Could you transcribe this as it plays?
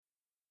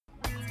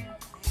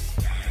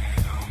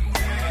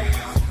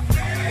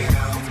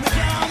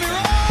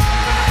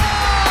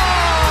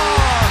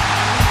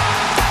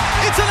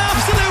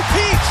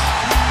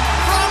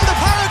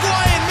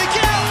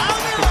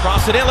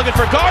Toss it in, looking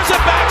for Garza,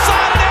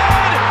 backside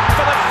and in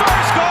for the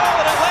first goal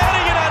in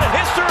Atlanta United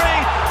history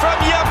from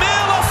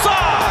Yamil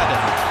Asad.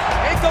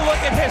 Take a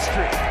look at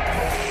history.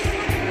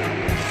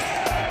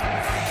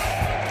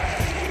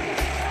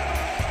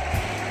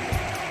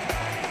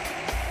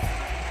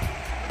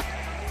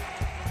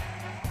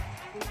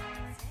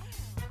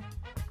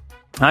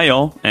 Hi,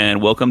 y'all,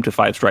 and welcome to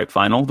Five Stripe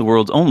Final, the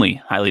world's only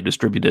highly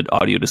distributed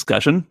audio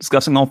discussion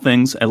discussing all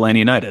things Atlanta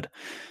United.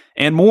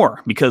 And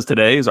more, because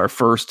today is our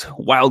first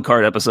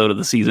wildcard episode of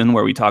the season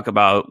where we talk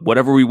about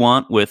whatever we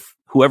want with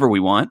whoever we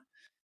want.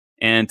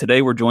 And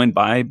today we're joined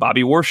by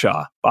Bobby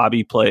Warshaw.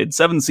 Bobby played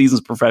 7 seasons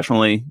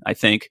professionally, I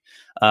think.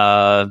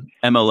 MLS,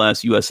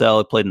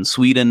 USL, played in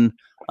Sweden,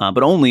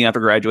 but only after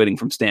graduating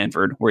from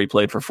Stanford, where he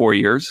played for 4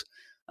 years.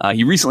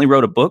 He recently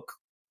wrote a book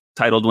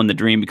titled When the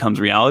Dream Becomes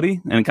Reality,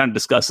 and it kind of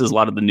discusses a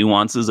lot of the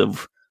nuances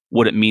of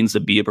what it means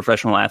to be a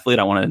professional athlete.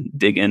 I want to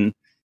dig into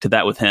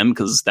that with him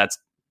because that's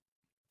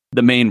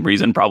the main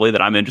reason probably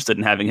that I'm interested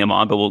in having him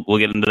on, but we'll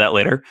get into that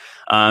later.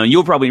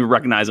 You'll probably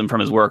recognize him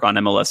from his work on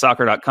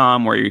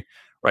MLSsoccer.com, where he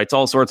writes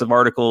all sorts of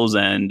articles,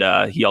 and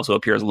he also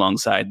appears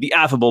alongside the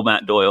affable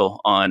Matt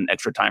Doyle on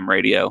Extra Time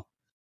Radio.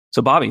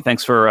 So Bobby,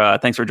 thanks for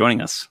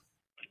joining us.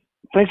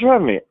 Thanks for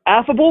having me.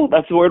 Affable?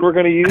 That's the word we're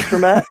going to use for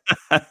Matt?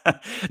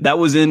 That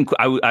was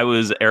I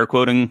was air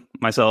quoting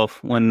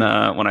myself when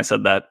I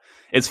said that.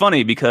 It's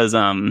funny because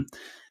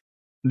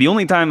the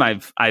only time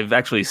I've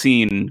actually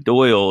seen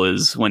Doyle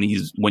is when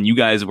you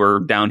guys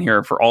were down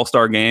here for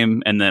All-Star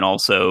Game, and then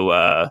also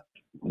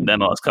the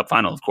MLS Cup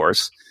Final, of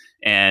course.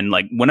 And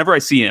like whenever I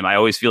see him, I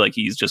always feel like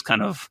he's just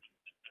kind of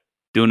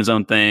doing his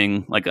own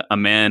thing, like a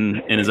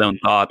man in his own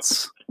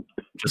thoughts,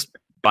 just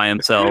by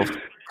himself,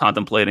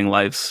 contemplating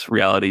life's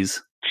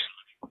realities.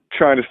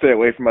 Trying to stay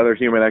away from other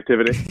human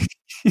activity.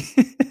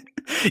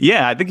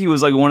 Yeah, I think he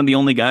was like one of the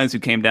only guys who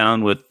came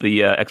down with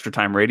the Extra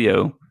Time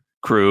Radio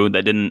crew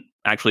that didn't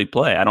actually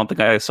play. I don't think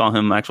I saw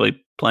him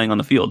actually playing on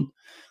the field.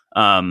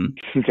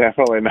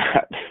 Definitely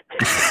not.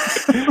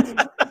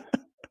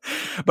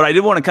 But I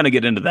did want to kind of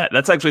get into that.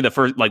 That's actually the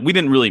first, like, we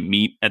didn't really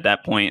meet at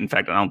that point. In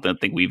fact, I don't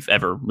think we've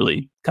ever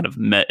really kind of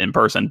met in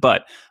person,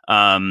 but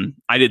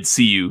I did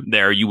see you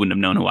there. You wouldn't have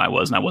known who I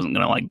was, and I wasn't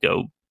going to like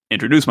go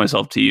introduce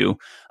myself to you.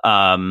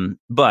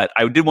 But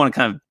I did want to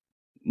kind of,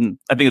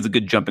 I think it's a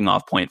good jumping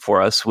off point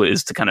for us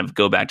is to kind of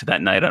go back to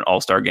that night at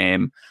All-Star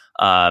Game.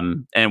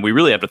 And we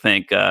really have to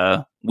thank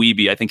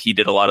Weeby. I think he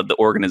did a lot of the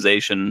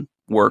organization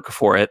work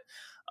for it.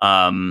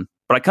 But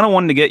I kind of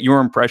wanted to get your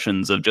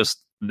impressions of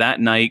just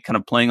that night, kind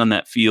of playing on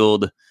that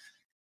field.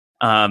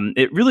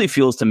 It really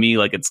feels to me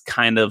like it's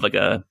kind of like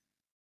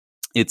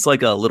it's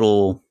like a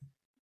little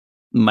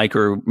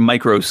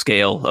micro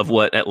scale of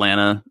what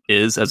Atlanta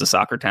is as a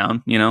soccer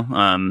town, you know?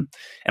 And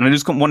I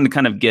just wanted to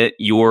kind of get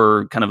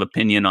your kind of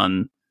opinion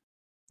on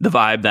the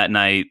vibe that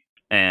night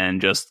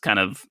and just kind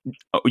of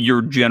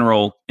your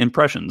general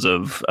impressions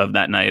of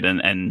that night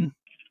and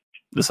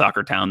the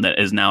soccer town that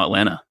is now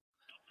Atlanta.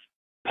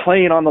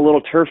 Playing on the little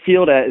turf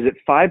field is it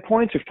 5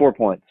 points or 4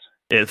 points?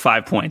 It's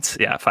 5 points.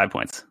 Yeah, 5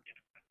 points.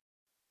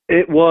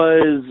 It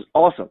was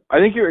awesome. I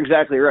think you're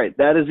exactly right.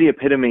 That is the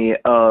epitome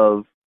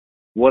of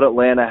what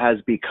Atlanta has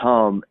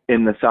become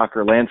in the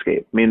soccer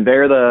landscape. I mean,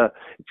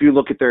 if you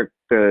look at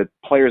the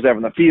players they have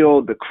on the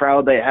field, the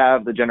crowd they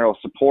have, the general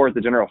support,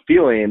 the general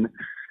feeling,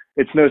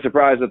 it's no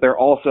surprise that they're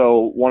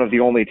also one of the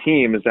only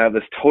teams to have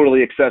this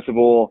totally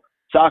accessible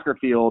soccer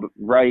field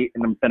right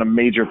in a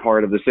major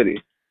part of the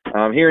city.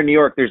 Here in New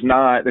York, there's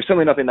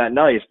certainly nothing that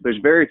nice, but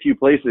there's very few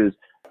places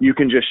you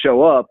can just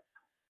show up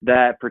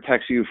that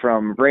protects you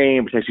from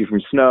rain, protects you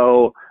from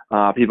snow.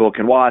 People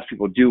can watch,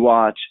 people do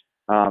watch.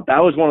 That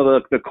was one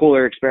of the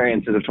cooler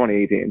experiences of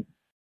 2018.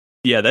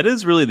 Yeah, that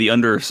is really the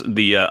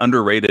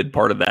underrated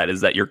part of that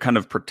is that you're kind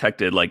of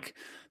protected. Like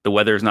the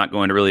weather is not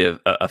going to really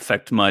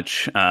affect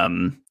much.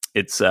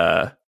 It's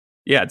a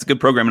good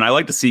program, and I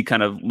like to see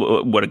kind of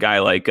what a guy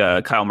like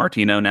Kyle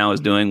Martino now is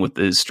doing with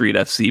his Street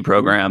FC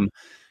program,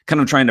 kind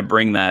of trying to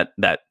bring that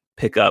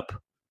pickup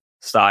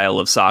style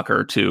of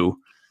soccer to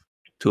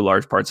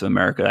large parts of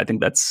America. I think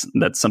that's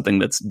something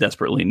that's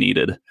desperately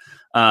needed.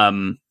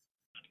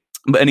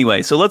 But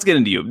anyway, so let's get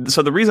into you.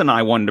 So the reason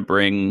I wanted to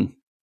bring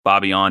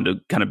Bobby on to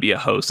kind of be a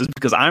host is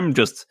because I'm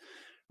just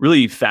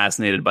really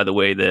fascinated by the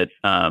way that,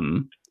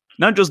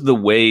 not just the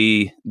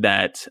way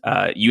that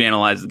you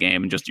analyze the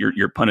game and just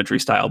your punditry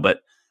style,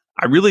 but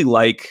I really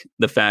like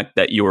the fact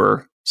that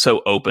you're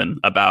so open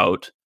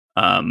about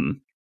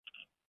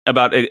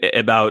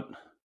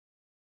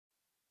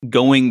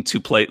going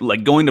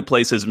to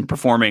places and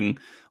performing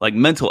like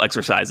mental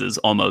exercises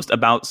almost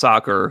about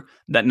soccer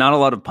that not a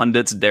lot of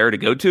pundits dare to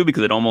go to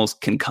because it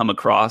almost can come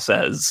across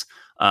as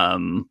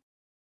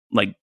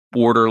like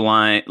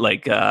borderline,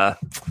 like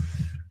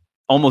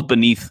almost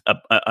beneath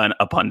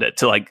a pundit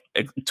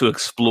to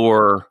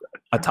explore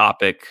a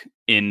topic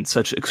in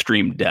such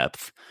extreme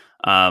depth.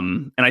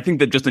 And I think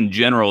that just in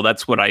general,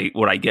 that's what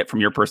I get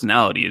from your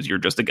personality is you're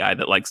just a guy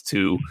that likes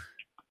to,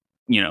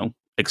 you know,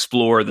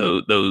 explore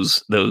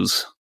those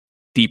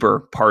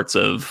deeper parts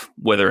of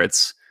whether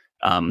it's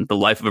the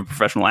life of a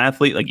professional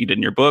athlete, like you did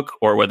in your book,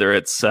 or whether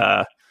it's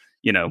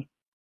Yamil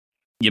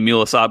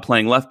Asad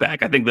playing left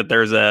back. I think that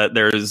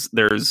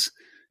there's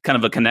kind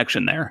of a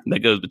connection there that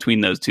goes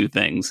between those two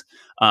things.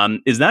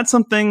 Is that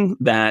something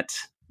that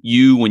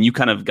when you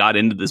kind of got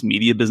into this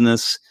media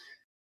business,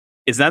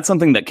 is that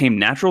something that came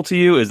natural to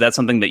you? Is that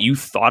something that you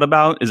thought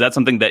about? Is that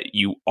something that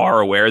you are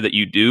aware that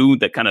you do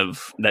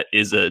that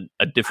is a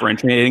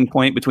differentiating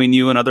point between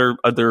you and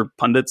other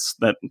pundits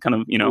that kind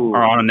of,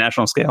 are on a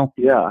national scale?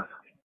 Yeah,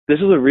 this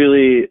is a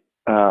really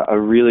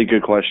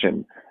good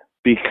question,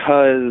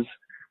 because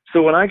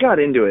so when I got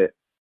into it,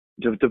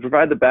 to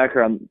provide the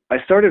background, I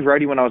started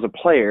writing when I was a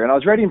player, and I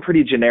was writing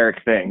pretty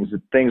generic things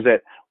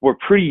that were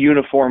pretty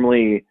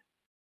uniformly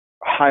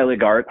highly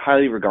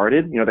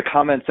regarded. The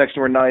comment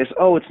section were nice.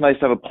 Oh, it's nice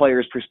to have a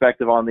player's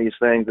perspective on these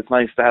things. It's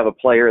nice to have a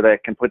player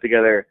that can put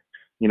together,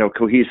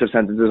 cohesive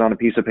sentences on a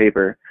piece of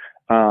paper.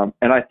 And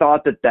I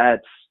thought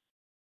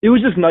it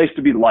was just nice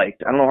to be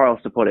liked. I don't know how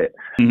else to put it.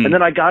 Mm-hmm. And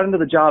then I got into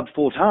the job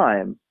full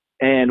time,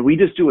 and we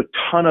just do a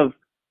ton of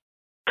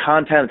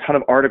content, a ton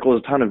of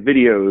articles, a ton of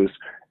videos.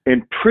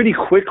 And pretty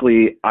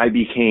quickly, I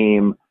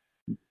became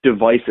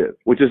divisive,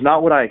 which is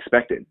not what I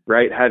expected,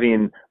 right?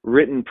 Having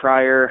written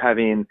prior,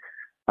 having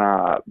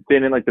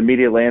been in like the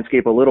media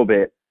landscape a little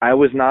bit, I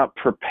was not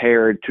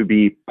prepared to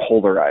be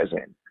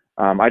polarizing.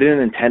 I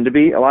didn't intend to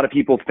be. A lot of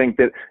people think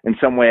that in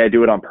some way I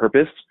do it on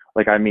purpose.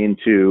 Like I mean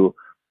to,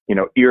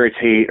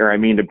 irritate, or I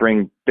mean to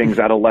bring things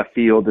out of left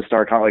field to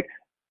start kind of like,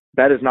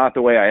 that is not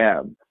the way I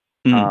am.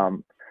 Mm-hmm.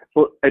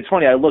 Well, it's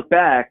funny. I look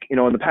back, in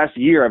the past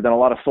year, I've done a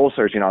lot of soul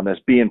searching on this,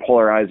 being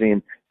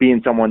polarizing,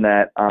 being someone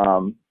that,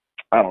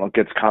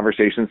 gets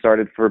conversation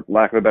started, for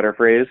lack of a better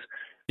phrase.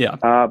 Yeah.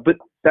 But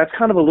that's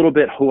kind of a little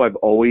bit who I've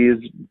always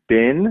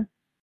been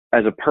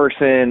as a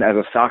person, as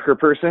a soccer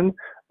person,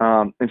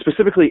 and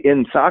specifically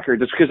in soccer,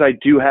 just because I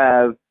do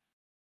have,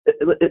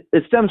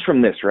 it stems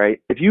from this, right?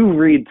 If you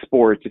read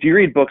sports, if you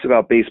read books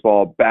about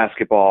baseball,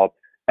 basketball,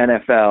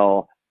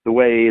 NFL, the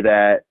way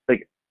that,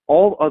 like,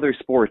 all other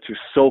sports are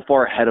so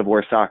far ahead of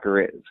where soccer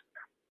is.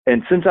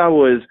 And since I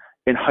was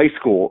in high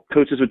school,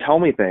 coaches would tell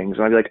me things,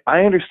 and I'd be like,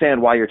 I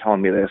understand why you're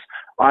telling me this.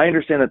 I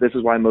understand that this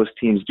is why most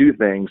teams do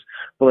things,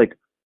 but like,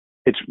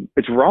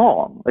 it's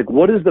wrong. Like,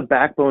 what is the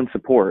backbone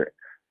support?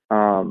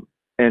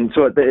 And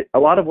so a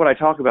lot of what I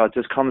talk about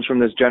just comes from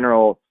this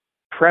general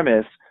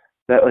premise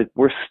that, like,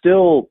 we're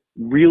still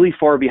really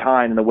far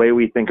behind in the way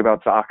we think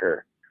about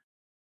soccer.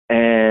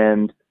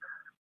 And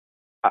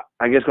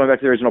I guess going back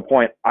to the original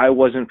point, I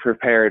wasn't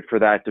prepared for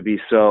that to be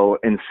so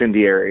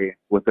incendiary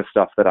with the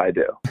stuff that I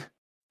do.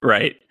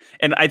 Right.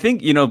 And I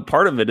think,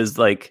 part of it is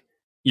like,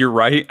 you're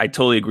right. I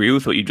totally agree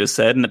with what you just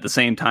said. And at the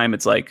same time,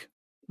 it's like,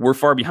 we're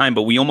far behind,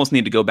 but we almost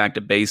need to go back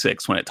to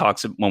basics when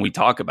we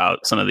talk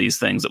about some of these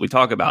things that we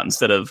talk about,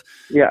 instead of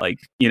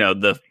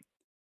the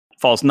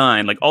false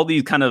nine, like all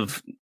these kind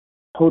of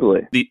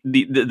totally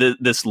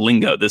this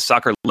lingo, this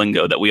soccer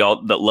lingo that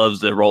loves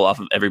to roll off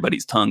of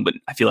everybody's tongue. But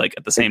I feel like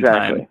at the same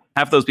time,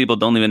 half those people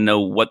don't even know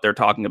what they're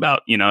talking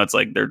about. It's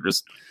like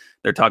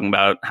they're talking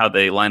about how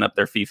they line up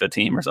their FIFA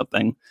team or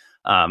something.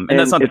 And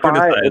that's not the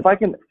criticize. If I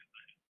can,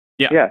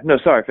 no,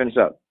 sorry, finish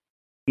up.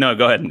 No,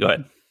 go ahead.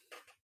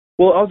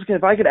 Well, I was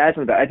if I could add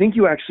something to that, I think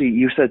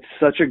you said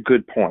such a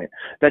good point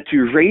that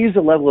to raise the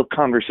level of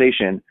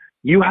conversation,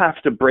 you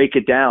have to break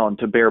it down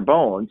to bare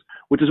bones,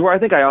 which is where I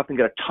think I often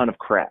get a ton of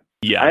crap.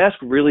 Yeah. I ask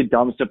really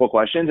dumb, simple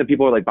questions, and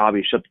people are like,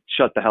 Bobby,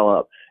 shut the hell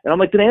up. And I'm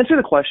like, then answer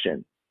the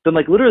question. Then,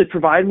 like, literally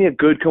provide me a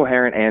good,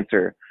 coherent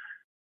answer,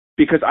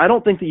 because I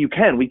don't think that you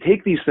can. We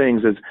take these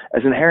things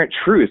as inherent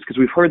truths because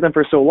we've heard them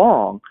for so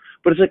long,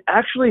 but it's like,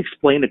 actually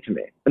explain it to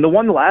me. And the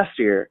one last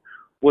year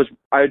was,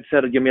 I had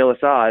said Yamil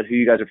Asad, who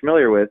you guys are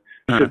familiar with,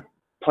 to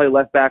play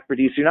left back for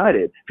DC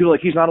United. People are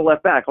like, he's not a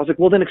left back. I was like,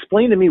 well, then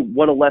explain to me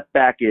what a left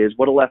back is,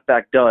 what a left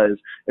back does,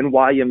 and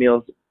why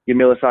Yamil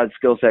Asad's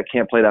skill set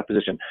can't play that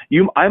position.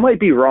 I might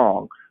be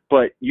wrong,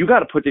 but you got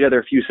to put together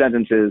a few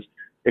sentences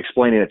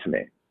explaining it to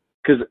me.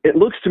 Because it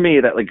looks to me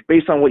that, like,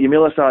 based on what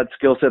Yamil Asad's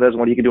skill set is and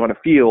what he can do on a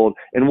field,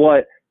 and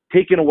what,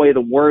 taking away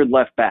the word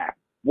left back,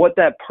 what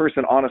that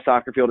person on a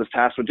soccer field is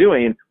tasked with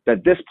doing,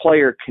 that this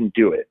player can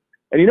do it.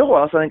 And you know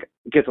what else I think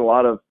gets a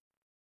lot of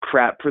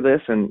crap for this?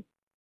 And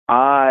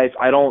I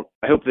don't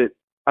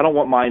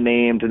want my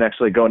name to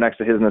actually go next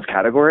to his in this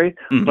category,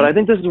 but I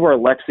think this is where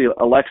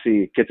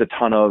Alexi gets a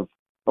ton of,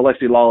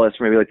 Alexi Lawless,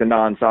 maybe like the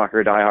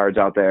non-soccer diehards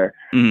out there.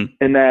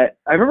 And that,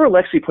 I remember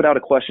Alexi put out a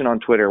question on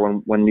Twitter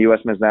when the U.S.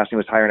 men's national team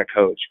was hiring a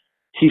coach.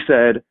 He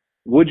said,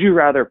 would you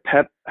rather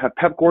have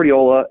Pep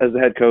Guardiola as the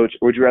head coach,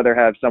 or would you rather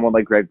have someone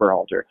like Greg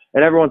Berhalter?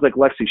 And everyone's like,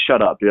 Lexi,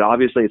 shut up, dude.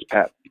 Obviously it's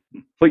Pep.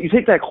 But you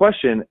take that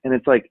question and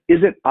it's like, is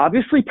it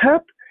obviously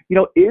Pep?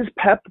 Is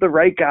Pep the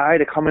right guy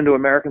to come into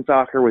American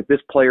soccer with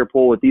this player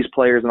pool, with these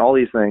players and all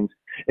these things?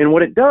 And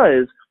what it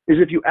does is,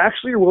 if you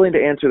actually are willing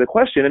to answer the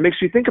question, it makes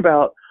you think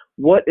about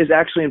what is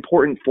actually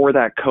important for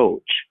that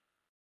coach.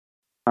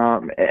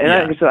 Like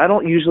I said, I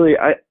don't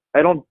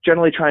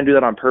generally try and do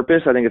that on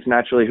purpose. I think it's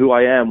naturally who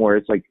I am, where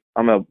it's like,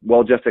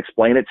 just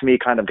explain it to me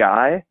kind of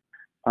guy.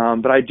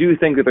 But I do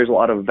think that there's a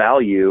lot of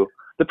value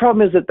The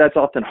problem is that that's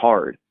often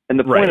hard. And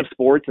the point of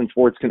sports and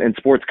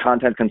sports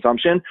content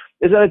consumption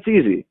is that it's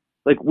easy.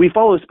 Like, we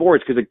follow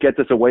sports because it gets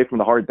us away from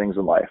the hard things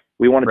in life.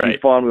 We want it to be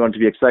fun. We want it to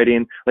be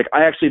exciting. Like,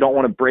 I actually don't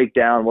want to break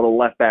down what a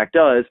left back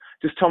does.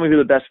 Just tell me who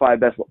the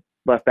five best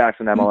left backs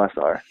in MLS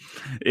are.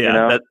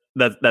 Yeah,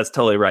 that's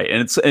totally right.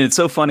 And it's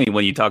so funny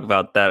when you talk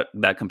about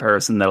that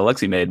comparison that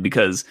Alexi made,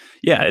 because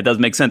it does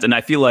make sense. And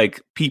I feel like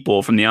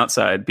people from the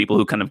outside, people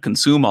who kind of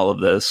consume all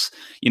of this,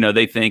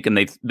 they think, and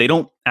they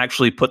don't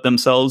actually put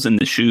themselves in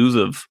the shoes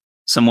of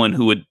someone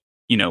who would,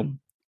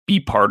 be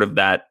part of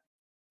that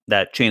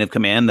chain of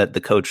command that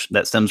the coach,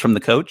 that stems from the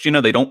coach.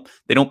 They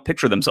don't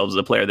picture themselves as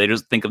a player. They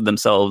just think of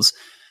themselves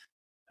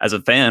as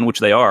a fan,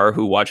 which they are,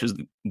 who watches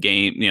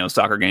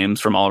soccer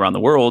games from all around the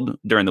world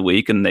during the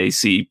week, and they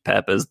see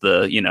Pep as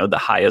the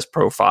highest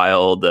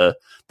profile, the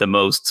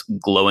most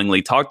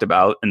glowingly talked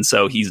about, and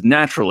so he's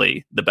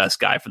naturally the best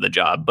guy for the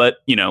job. But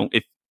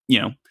if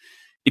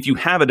you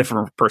have a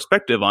different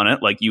perspective on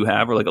it, like you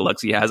have, or like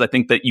Alexi has, I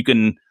think that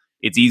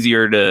it's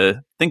easier to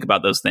think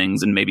about those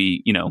things and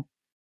maybe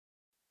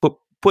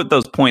put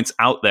those points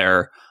out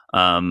there.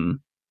 And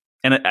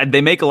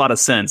they make a lot of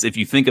sense if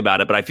you think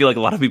about it, but I feel like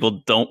a lot of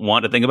people don't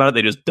want to think about it.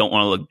 They just don't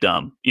want to look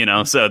dumb,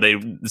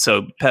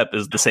 so Pep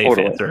is the safe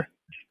answer.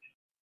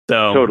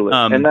 So totally.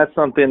 And that's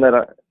something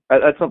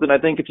I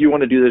think if you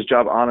want to do this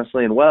job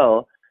honestly and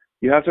well,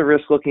 you have to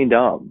risk looking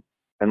dumb.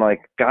 And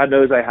like, God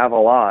knows I have a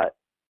lot.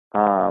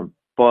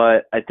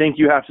 But I think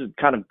you have to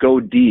kind of go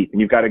deep,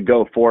 and you've got to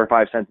go 4 or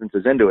 5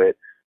 sentences into it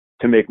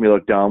to make me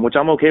look dumb, which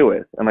I'm okay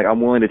with. And like,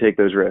 I'm willing to take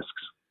those risks.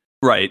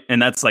 Right.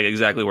 And that's like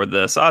exactly where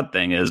the Assad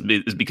thing is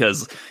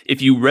because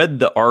if you read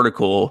the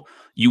article,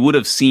 you would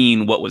have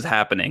seen what was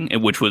happening,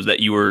 which was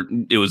that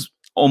it was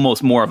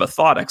almost more of a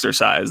thought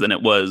exercise than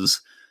it was,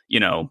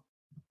 than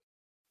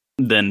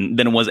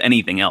it was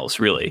anything else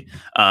really.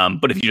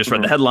 But if you just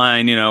read the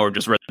headline, or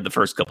just read the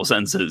first couple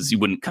sentences, you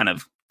wouldn't kind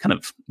of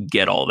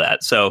get all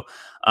that. So,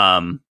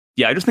 I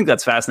just think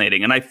that's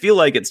fascinating. And I feel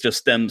like it just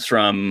stems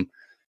from,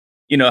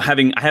 I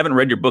haven't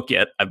read your book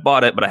yet. I've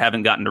bought it, but I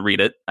haven't gotten to read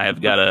it. I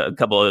have got a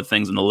couple other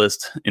things in the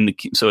list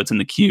so it's in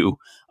the queue.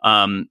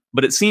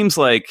 But it seems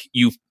like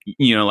you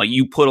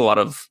put a lot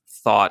of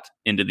thought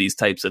into these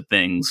types of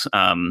things.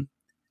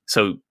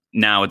 So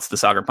now it's the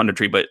soccer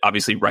punditry, but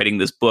obviously writing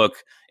this book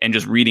and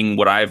just reading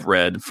what I've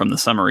read from the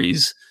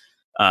summaries,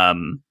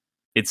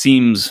 it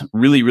seems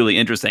really, really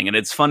interesting. And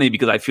it's funny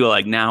because I feel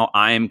like now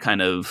I'm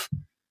kind of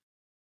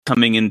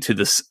coming into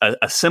this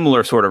a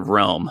similar sort of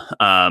realm.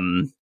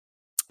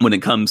 When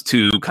it comes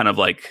to kind of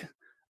like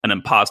an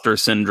imposter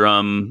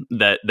syndrome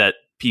that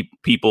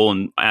people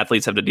and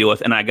athletes have to deal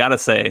with. And I gotta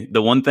say,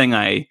 the one thing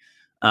I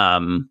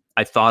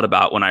thought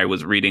about when I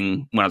was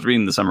reading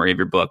the summary of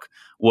your book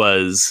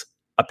was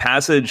a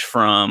passage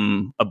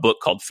from a book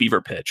called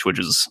Fever Pitch, which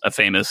is a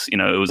famous, it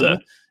was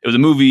a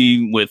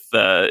movie with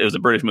it was a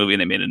British movie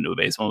and they made it into a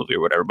baseball movie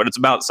or whatever. But it's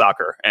about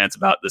soccer, and it's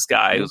about this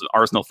guy who's an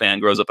Arsenal fan,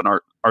 grows up an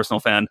Arsenal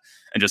fan,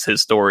 and just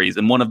his stories.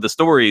 And one of the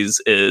stories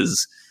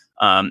is,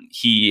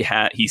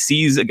 he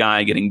sees a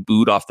guy getting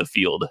booed off the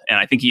field, and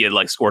I think he had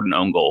like scored an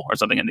own goal or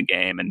something in the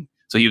game, and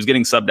so he was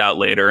getting subbed out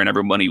later, and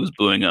everybody was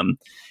booing him,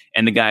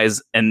 and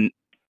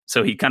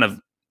so he kind of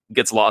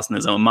gets lost in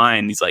his own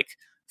mind. He's like,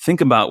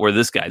 think about where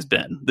this guy's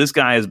been.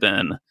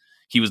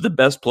 He was the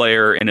best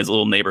player in his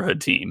little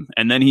neighborhood team,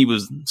 and then he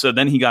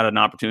got an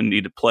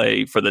opportunity to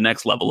play for the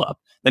next level up.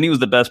 Then he was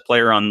the best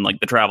player on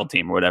like the travel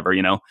team or whatever,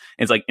 and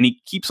it's like, and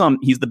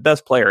he's the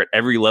best player at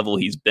every level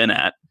he's been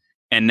at.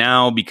 And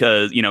now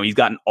because, he's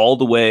gotten all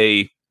the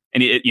way,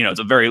 and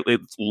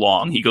it's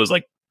long. He goes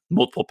like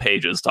multiple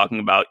pages talking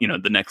about,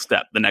 the next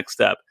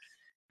step.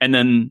 And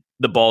then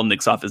the ball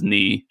nicks off his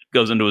knee,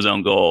 goes into his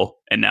own goal.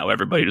 And now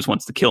everybody just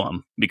wants to kill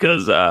him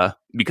because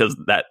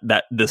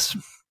that this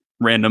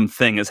random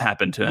thing has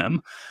happened to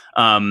him.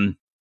 And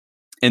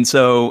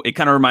so it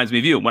kind of reminds me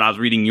of you when I was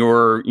reading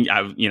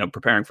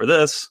preparing for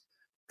this,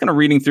 kind of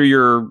reading through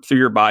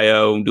your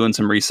bio, doing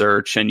some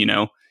research, and,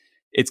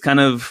 it's kind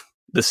of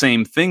the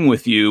same thing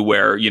with you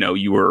where,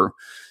 you were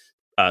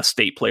a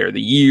state player of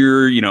the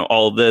year,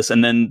 all of this.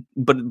 And then,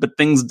 but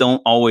things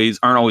aren't always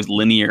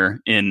linear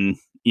in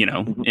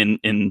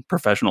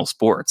professional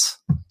sports.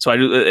 So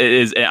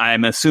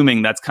I'm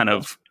assuming that's kind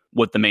of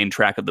what the main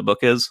track of the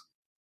book is.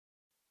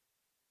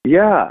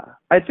 Yeah.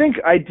 I think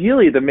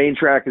ideally the main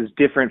track is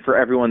different for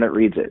everyone that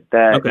reads it.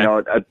 That, okay.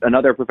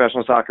 Another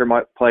professional soccer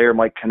player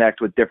might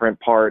connect with different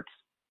parts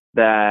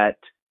that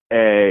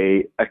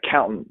a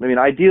accountant. I mean,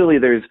 ideally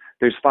there's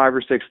 5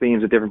 or 6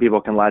 themes that different people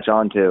can latch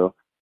onto.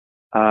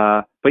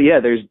 But yeah,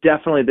 there's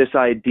definitely this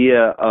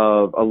idea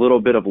of a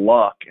little bit of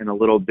luck and a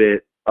little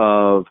bit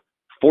of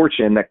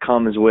fortune that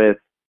comes with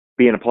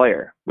being a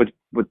player. With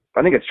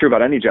I think it's true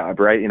about any job,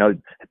 right?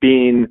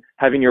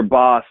 Having your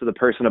boss or the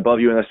person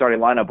above you in the starting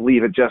lineup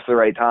leave at just the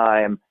right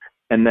time,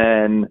 and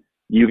then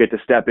you get to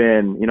step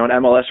in. In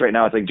MLS right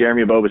now, it's like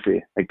Jeremy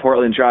Ebobisse. Like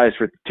Portland tries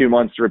for 2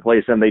 months to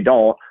replace him, they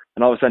don't.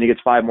 And all of a sudden he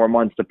gets 5 more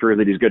months to prove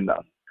that he's good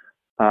enough.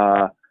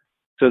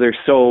 So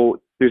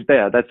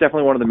that's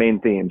definitely one of the main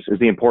themes, is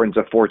the importance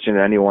of fortune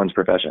in anyone's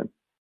profession.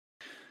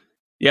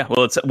 Yeah,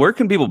 well, where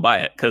can people buy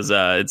it? Because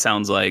it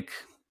sounds like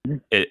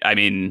I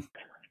mean,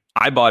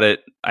 I bought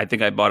it. I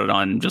think I bought it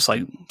on just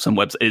like some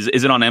website.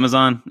 Is it on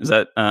Amazon? Is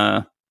that?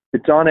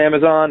 It's on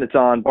Amazon. It's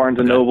on Barnes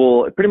and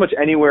Noble. Pretty much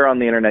anywhere on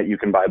the internet you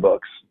can buy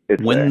books.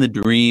 It's When there. the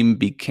Dream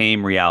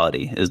Became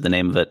Reality is the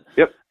name of it.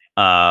 Yep.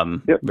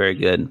 Yep. Very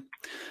good.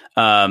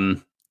 I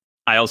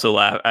also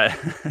laugh.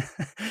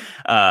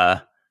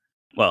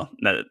 Well,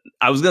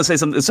 I was going to say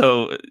something.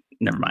 So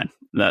never mind.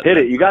 Hit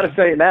it. You got to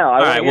say it now.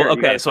 All right. Well,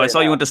 okay. So I saw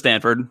you went to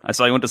Stanford.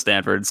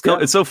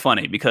 It's so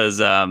funny because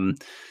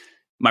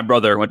my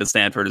brother went to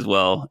Stanford as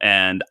well,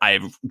 and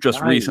I've just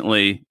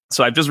recently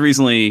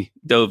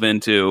dove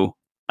into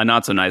a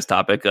not so nice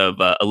topic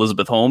of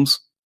Elizabeth Holmes.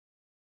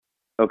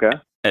 Okay.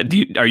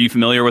 Are you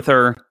familiar with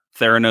her?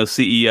 Theranos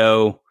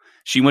CEO.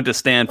 She went to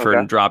Stanford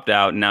and dropped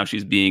out, and now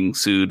she's being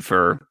sued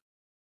for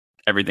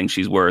everything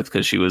she's worth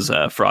because she was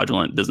a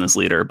fraudulent business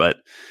leader. But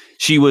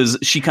she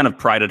kind of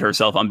prided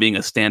herself on being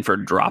a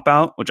Stanford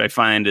dropout, which I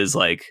find is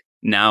like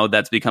now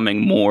that's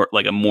becoming more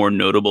like a more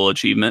notable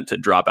achievement to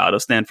drop out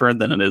of Stanford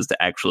than it is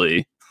to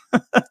actually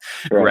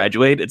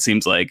graduate. It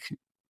seems like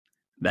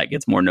that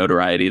gets more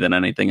notoriety than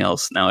anything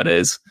else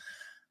nowadays.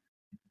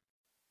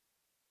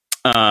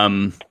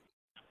 But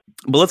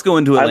let's go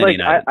into Atlanta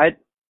United.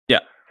 Yeah.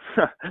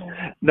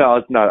 No,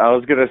 it's not. I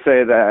was going to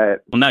say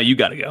that. Well, now you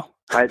got to go.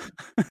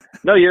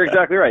 No, you're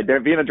exactly right.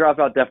 Being a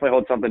dropout definitely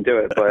holds something to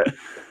it, but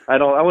I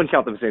wouldn't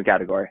count them in the same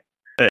category.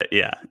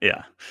 Yeah.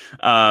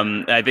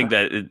 I think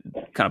that it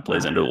kind of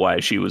plays into why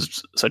she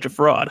was such a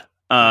fraud.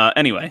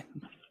 Anyway,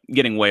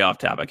 getting way off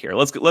topic here.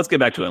 Let's get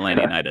back to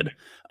Atlanta United.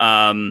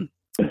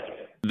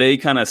 They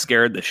kind of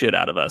scared the shit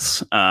out of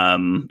us.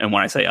 And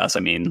when I say us, I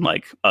mean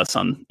like us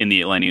in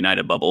the Atlanta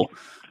United bubble.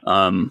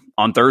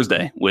 On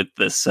Thursday with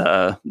this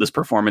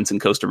performance in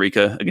Costa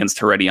Rica against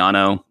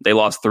Herediano. They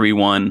lost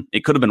 3-1.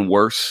 It could have been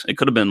worse. It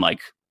could have been like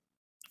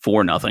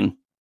 4-0,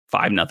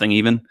 5-0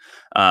 even.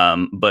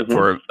 But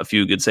for a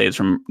few good saves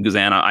from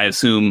Guzana, I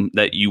assume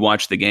that you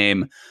watched the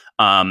game.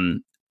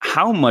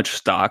 How much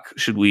stock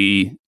should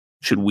we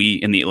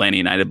in the Atlanta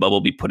United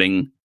bubble be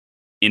putting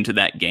into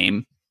that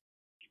game?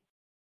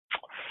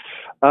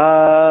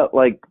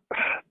 Like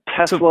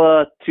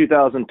Tesla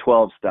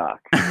 2012 stock.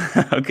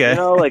 Okay.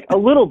 Like a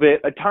little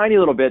bit, a tiny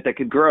little bit that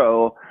could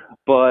grow,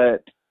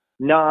 but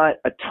not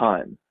a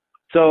ton.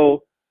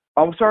 So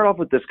I'll start off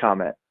with this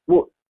comment.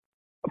 Well,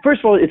 first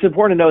of all, it's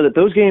important to know that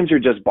those games are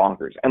just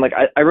bonkers. And like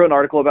I wrote an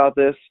article about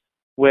this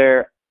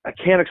where I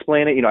can't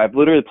explain it. I've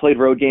literally played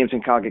road games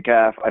in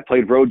CONCACAF. I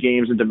played road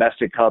games in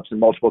domestic cups in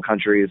multiple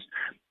countries,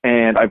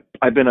 and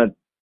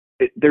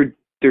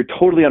they're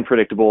totally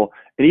unpredictable.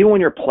 And even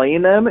when you're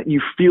playing them,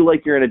 you feel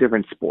like you're in a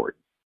different sport.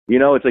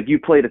 It's like you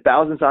played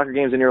 1,000 soccer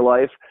games in your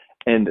life,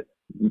 and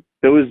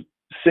those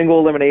single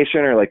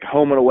elimination or like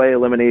home and away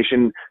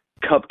elimination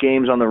cup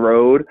games on the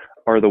road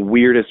are the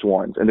weirdest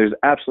ones. And there's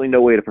absolutely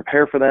no way to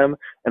prepare for them.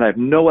 And I have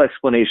no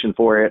explanation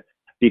for it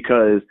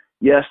because,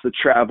 yes, the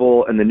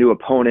travel and the new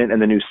opponent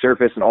and the new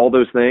surface and all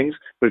those things,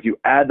 but if you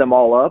add them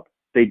all up,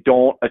 they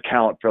don't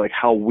account for like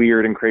how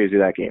weird and crazy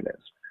that game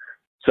is.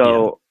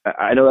 So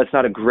I know it's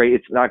not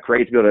great to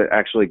be able to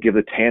actually give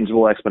the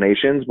tangible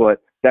explanations,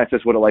 but that's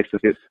just what it likes to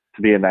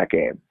be in that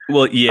game.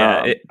 Well,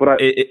 yeah,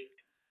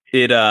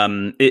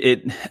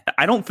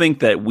 I don't think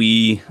that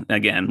we,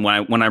 again,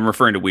 when I'm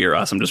referring to we or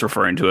us, I'm just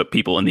referring to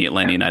people in the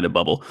Atlanta United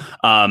bubble.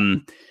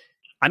 I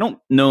don't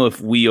know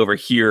if we over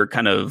here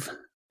kind of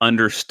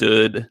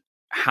understood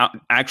how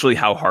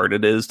hard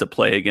it is to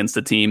play against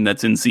a team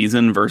that's in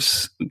season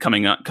versus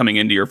coming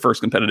into your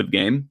first competitive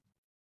game.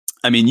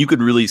 I mean, you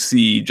could really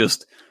see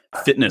just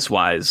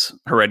fitness-wise,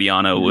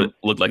 Herediano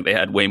looked like they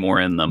had way more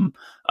in them.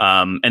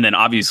 And then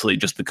obviously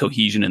just the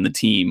cohesion in the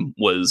team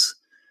was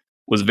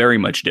very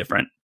much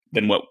different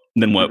than what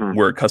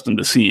we're accustomed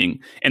to seeing.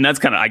 And that's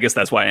kind of, I guess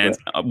that's why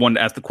I wanted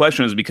to ask the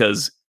question, is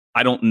because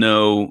I don't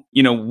know,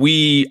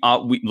 we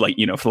like,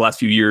 for the last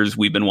few years,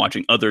 we've been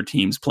watching other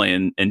teams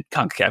playing in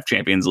CONCACAF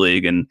Champions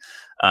League and,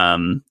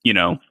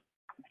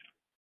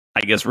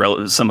 I guess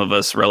some of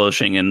us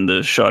relishing in the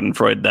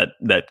schadenfreude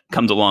that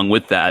comes along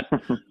with that.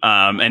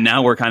 And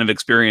now we're kind of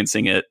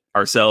experiencing it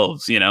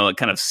ourselves,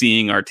 kind of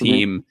seeing our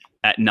team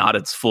at not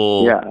its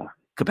full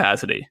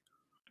capacity.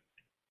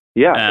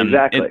 Yeah,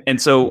 exactly.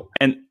 And so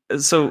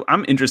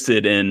I'm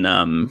interested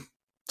in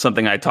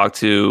something I talked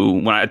to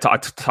when I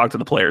talked to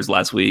the players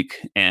last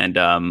week and,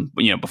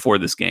 before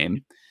this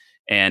game.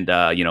 And,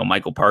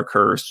 Michael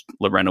Parkhurst,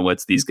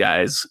 Lorenowitz, these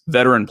guys,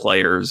 veteran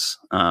players,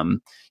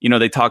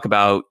 they talk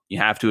about you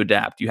have to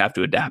adapt.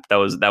 That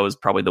was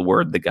probably the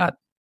word that got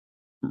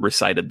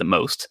recited the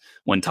most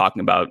when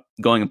talking about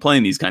going and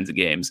playing these kinds of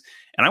games.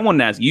 And I wanted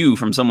to ask you,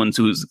 from someone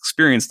who's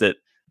experienced it,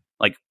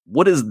 like,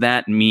 what does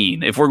that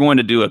mean? If we're going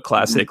to do a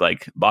classic,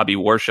 like Bobby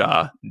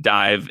Warshaw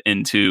dive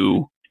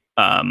into,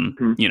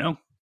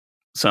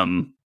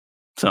 some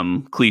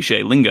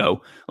cliche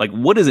lingo, like,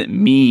 what does it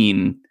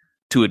mean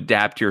to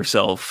adapt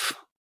yourself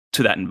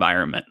to that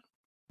environment?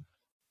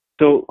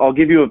 So I'll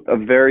give you a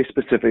very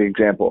specific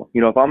example.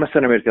 If I'm a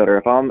center midfielder,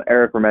 if I'm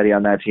Eric Remedi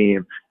on that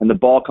team and the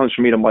ball comes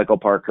from me to Michael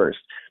Parkhurst,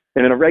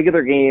 And in a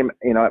regular game,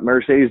 at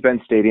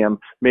Mercedes-Benz Stadium,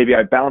 maybe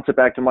I bounce it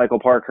back to Michael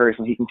Parkhurst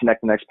and he can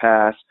connect the next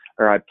pass,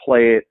 or I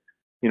play it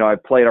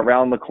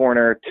around the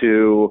corner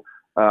to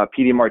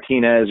PD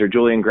Martinez or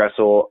Julian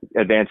Gressel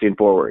advancing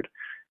forward.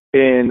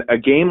 In a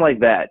game like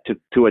that,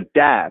 to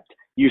adapt,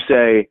 you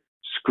say,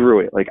 screw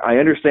it. Like, I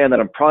understand that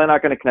I'm probably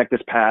not going to connect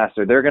this pass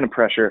or they're going to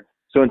pressure.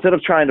 So instead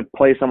of trying to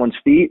play someone's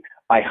feet,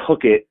 I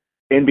hook it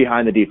in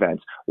behind the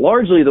defense.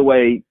 Largely the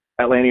way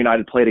Atlanta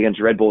United played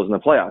against Red Bulls in the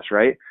playoffs,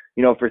 right?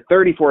 For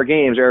 34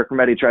 games, Eric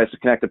Remedi tries to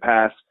connect a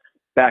pass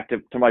back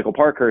to Michael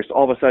Parkhurst.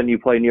 All of a sudden, you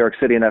play New York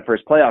City in that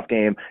first playoff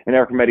game, and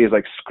Eric Remedi is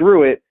like,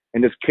 screw it,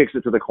 and just kicks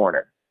it to the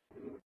corner.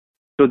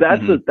 So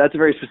that's a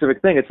very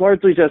specific thing. It's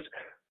largely just,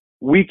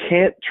 we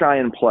can't try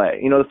and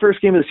play. The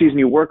first game of the season,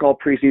 you work all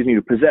preseason,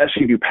 you do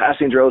possession, you do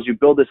passing drills, you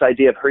build this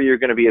idea of who you're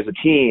going to be as a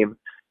team.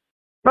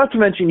 Not to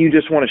mention, you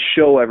just want to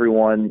show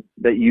everyone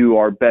that you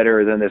are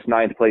better than this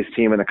 9th place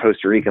team in the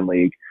Costa Rican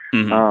League.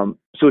 Mm-hmm.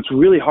 So it's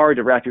really hard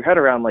to wrap your head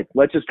around, like,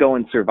 let's just go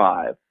and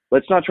survive.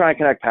 Let's not try and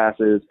connect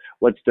passes.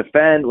 Let's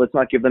defend. Let's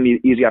not give them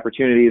easy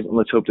opportunities, and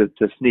let's hope to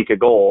sneak a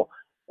goal,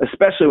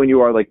 especially when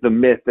you are like the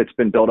myth that's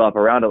been built up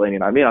around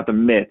Atlanta. I mean, not the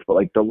myth, but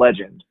like the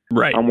legend,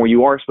 right? Where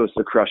you are supposed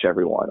to crush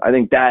everyone. I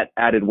think that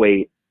added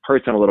weight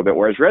hurts them a little bit,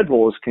 whereas Red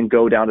Bulls can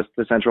go down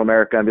to Central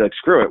America and be like,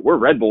 screw it, we're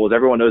Red Bulls.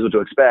 Everyone knows what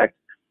to expect.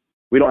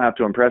 We don't have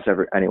to impress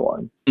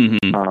anyone.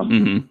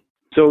 Mm-hmm.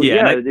 So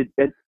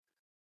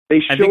they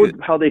showed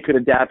how they could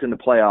adapt in the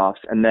playoffs,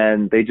 and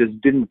then they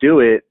just didn't do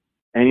it.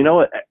 And you know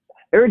what?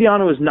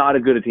 Herediano is not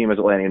as good a team as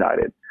Atlanta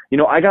United.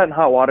 I got in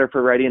hot water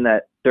for writing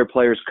that their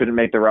players couldn't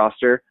make the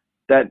roster.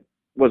 That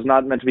was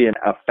not meant to be a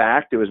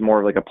fact. It was more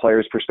of like a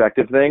player's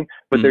perspective thing.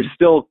 But they're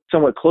still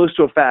somewhat close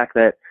to a fact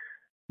that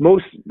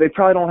they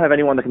probably don't have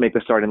anyone that can make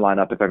the starting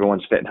lineup if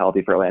everyone's fit and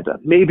healthy for Atlanta.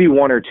 Maybe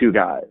 1 or 2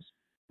 guys,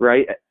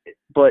 right?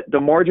 But the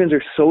margins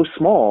are so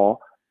small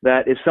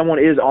that if someone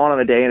is on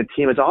a day and a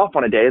team is off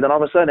on a day, then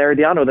all of a sudden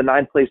Herediano, the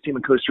 9th place team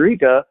in Costa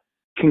Rica,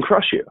 can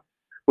crush you,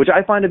 which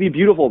I find to be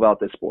beautiful about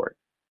this sport.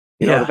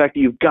 The fact that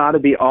you've got to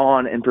be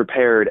on and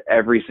prepared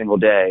every single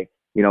day,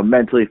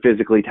 mentally,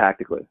 physically,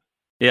 tactically.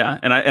 Yeah,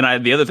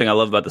 and the other thing I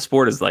love about the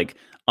sport is, like,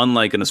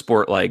 unlike in a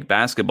sport like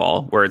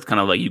basketball, where it's kind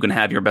of like you can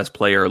have your best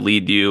player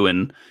lead you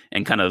and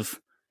kind of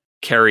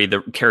carry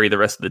the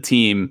rest of the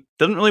team,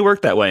 doesn't really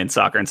work that way in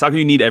soccer. In soccer,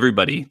 you need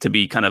everybody to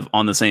be kind of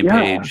on the same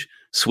page,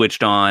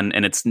 switched on,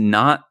 and it's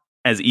not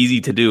as easy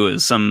to do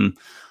as some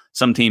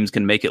teams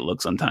can make it look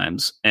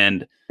sometimes.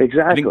 And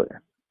exactly, I think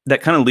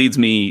that kind of leads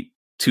me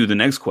to the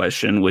next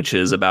question, which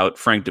is about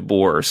Frank de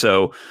Boer.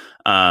 So,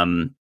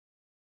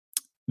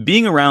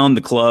 being around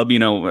the club,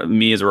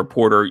 me as a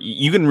reporter,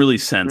 you can really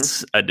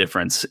sense a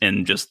difference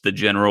in just the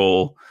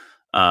general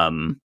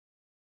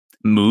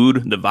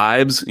mood, the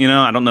vibes.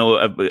 I don't know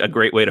a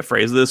great way to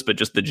phrase this, but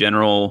just the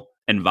general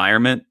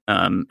environment,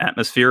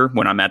 atmosphere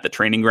when I'm at the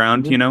training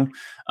ground.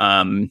 And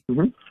I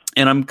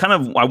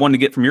wanted to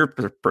get from your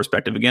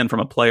perspective again, from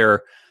a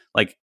player,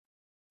 like,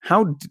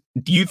 how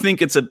do you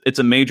think it's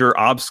a major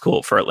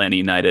obstacle for Atlanta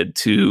United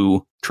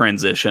to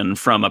transition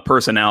from a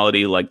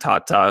personality like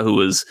Tata,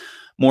 who is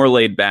more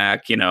laid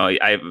back?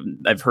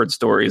 I've heard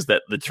stories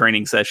that the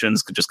training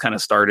sessions just kind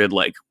of started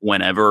like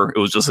whenever. It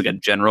was just like a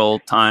general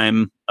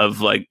time of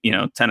like,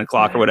 10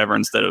 o'clock or whatever,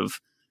 instead of,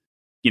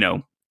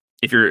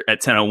 if you're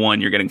at 10:01,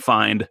 you're getting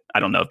fined. I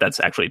don't know if that's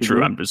actually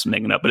true. I'm just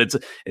making it up, but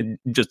it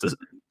just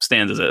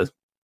stands as a,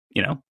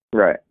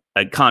 right.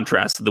 a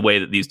contrast to the way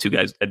that these two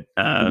guys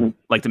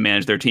like to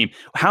manage their team.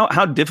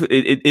 How difficult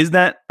is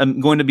that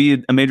going to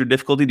be a major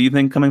difficulty, do you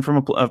think, coming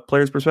from a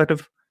player's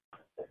perspective?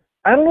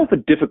 I don't know if a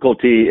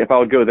difficulty, if I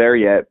would go there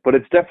yet, but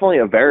it's definitely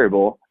a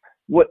variable.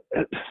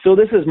 So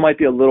this might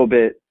be a little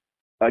bit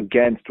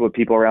against what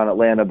people around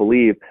Atlanta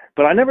believe,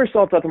 but I never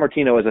saw Tata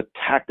Martino as a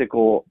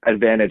tactical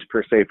advantage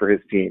per se for his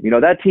team.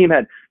 That team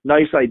had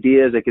nice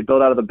ideas. They could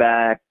build out of the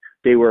back.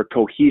 They were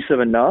cohesive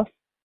enough.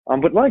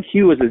 But like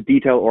Hugh was as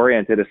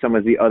detail-oriented as some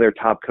of the other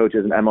top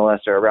coaches in MLS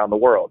or around the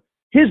world.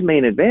 His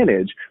main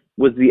advantage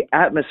was the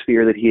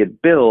atmosphere that he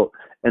had built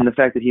and the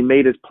fact that he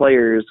made his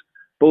players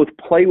both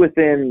play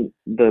within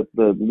the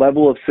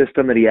level of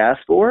system that he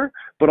asked for,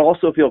 but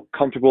also feel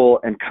comfortable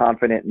and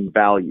confident and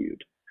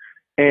valued.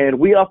 And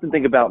we often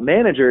think about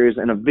managers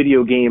in a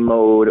video game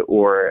mode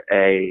or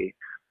a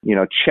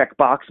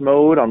checkbox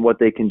mode on what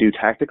they can do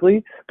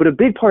tactically. But a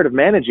big part of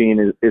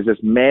managing is this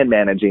man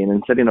managing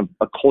and setting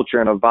a culture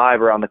and a vibe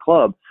around the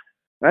club.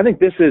 And I think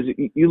this is,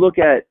 you look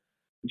at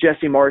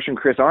Jesse Marsch and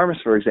Chris Armas,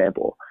 for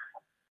example.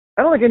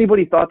 I don't think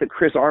anybody thought that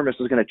Chris Armas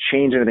was going to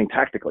change anything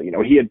tactically.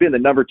 He had been the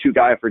number 2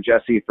 guy for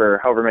Jesse for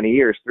however many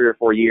years, 3 or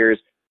 4 years.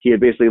 He had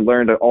basically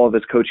learned all of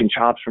his coaching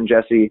chops from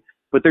Jesse,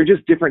 but they're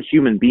just different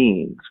human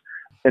beings.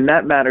 And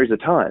that matters a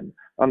ton.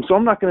 So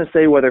I'm not going to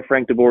say whether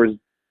Frank de Boer's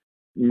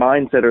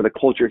mindset or the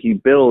culture he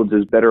builds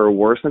is better or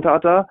worse than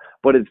Tata,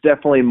 but it's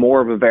definitely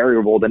more of a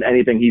variable than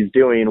anything he's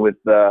doing with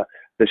the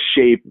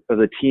shape of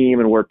the team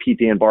and where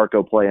Pity and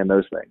Barco play and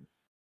those things.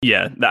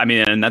 Yeah, I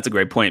mean, and that's a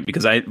great point,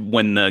 because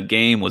when the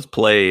game was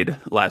played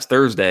last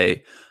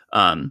Thursday,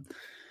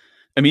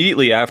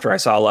 immediately after, I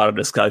saw a lot of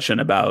discussion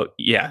about,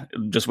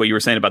 just what you were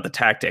saying about the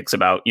tactics,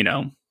 about,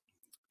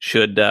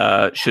 should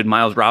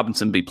Miles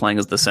Robinson be playing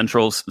as the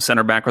central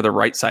center back or the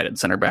right-sided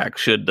center back?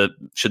 Should the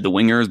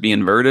wingers be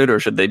inverted or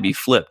should they be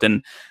flipped?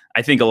 And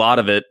I think a lot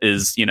of it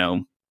is,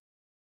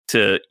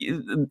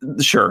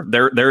 sure,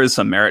 there is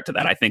some merit to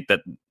that. I think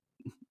that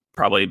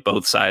probably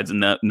both sides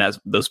and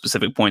those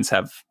specific points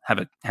have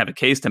a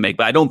case to make,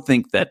 but I don't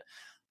think that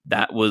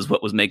was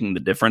what was making the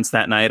difference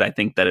that night. I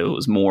think that it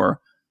was more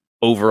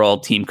overall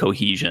team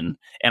cohesion.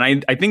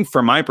 And I think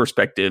from my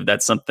perspective,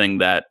 that's something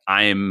that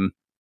I'm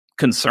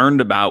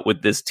concerned about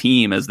with this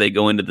team as they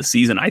go into the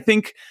season. I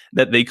think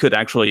that they could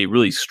actually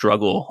really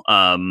struggle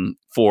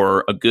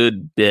for a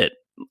good bit.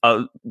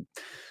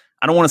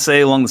 I don't want to say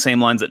along the same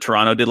lines that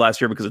Toronto did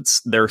last year,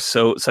 because they're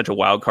such a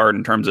wild card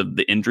in terms of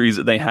the injuries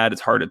that they had.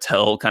 It's hard to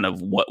tell kind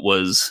of what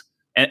was,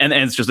 and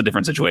it's just a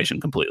different situation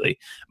completely.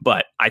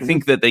 But I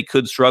think that they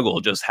could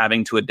struggle just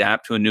having to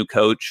adapt to a new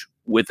coach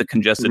with a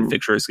congested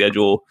fixture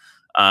schedule,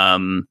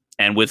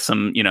 and with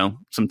some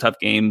tough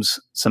games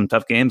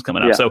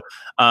coming up. Yeah. So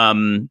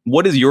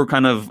what is your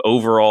kind of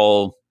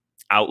overall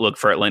outlook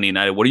for Atlanta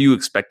United? What are you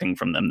expecting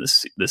from them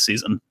this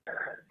season?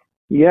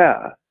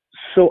 Yeah.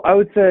 So I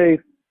would say,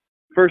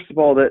 first of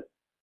all, that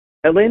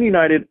Atlanta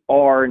United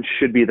are and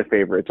should be the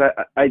favorites.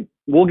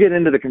 We'll get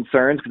into the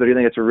concerns because I do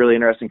think it's a really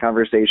interesting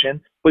conversation.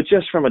 But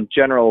just from a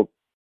general,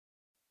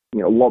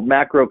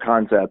 macro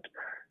concept,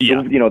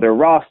 their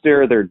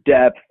roster, their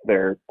depth,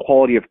 their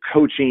quality of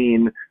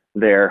coaching,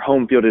 their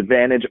home field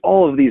advantage,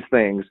 all of these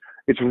things,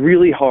 it's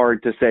really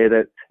hard to say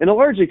that, and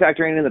largely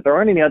factoring in that there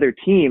aren't any other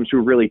teams who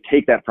really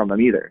take that from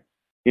them either.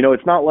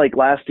 It's not like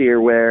last year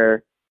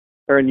or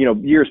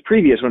years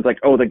previous when it's like,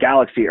 oh, the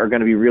Galaxy are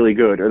going to be really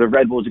good or the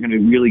Red Bulls are going to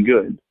be really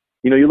good.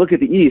 You look at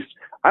the East,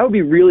 I would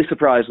be really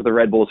surprised if the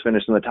Red Bulls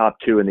finish in the top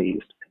 2 in the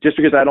East, just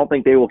because I don't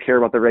think they will care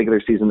about the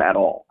regular season at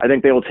all. I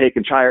think they will take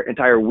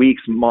entire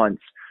weeks,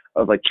 months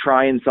of like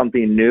trying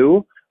something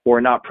new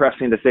or not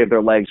pressing to save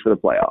their legs for the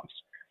playoffs.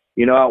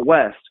 Out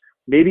West,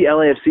 maybe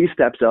LAFC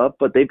steps up,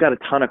 but they've got a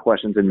ton of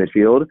questions in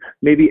midfield.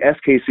 Maybe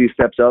SKC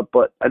steps up,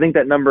 but I think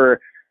that number,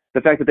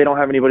 the fact that they don't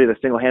have anybody that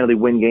single-handedly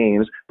win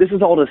games, this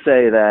is all to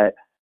say that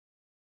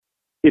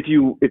if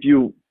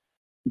you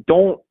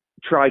don't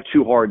try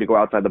too hard to go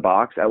outside the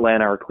box,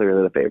 Atlanta are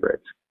clearly the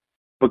favorites.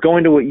 But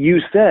going to what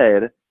you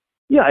said,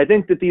 yeah, I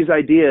think that these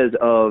ideas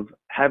of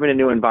having a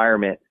new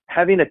environment,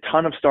 having a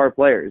ton of star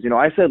players,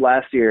 I said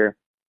last year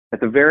at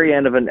the very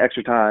end of an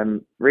extra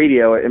time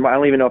radio, and I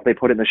don't even know if they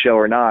put it in the show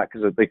or not,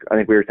 because I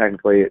think we were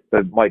technically, the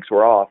mics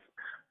were off,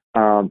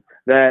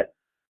 that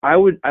I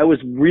was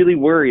really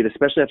worried,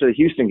 especially after the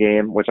Houston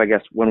game, which I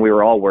guess when we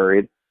were all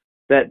worried,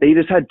 that they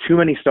just had too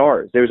many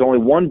stars. There was only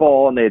one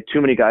ball and they had too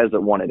many guys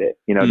that wanted it,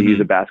 to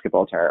use a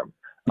basketball term.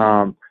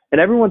 And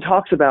everyone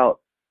talks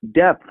about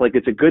depth like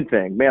it's a good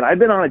thing. Man, I've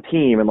been on a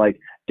team and like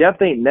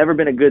depth ain't never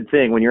been a good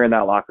thing when you're in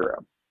that locker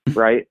room,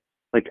 right?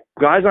 Like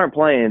guys aren't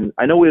playing.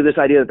 I know we have this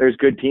idea that there's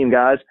good team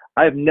guys.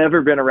 I've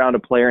never been around a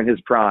player in his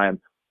prime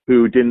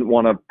who didn't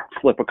want to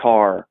flip a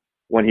car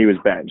when he was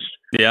benched.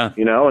 Yeah.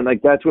 And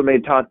like that's what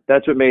made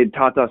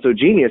Tata so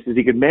genius, is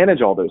he could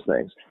manage all those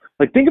things.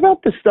 Like think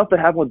about the stuff that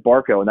happened with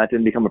Barco and that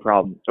didn't become a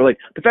problem. Or like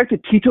the fact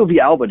that Tito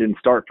Villalba didn't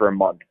start for a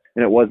month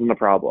and it wasn't a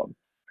problem.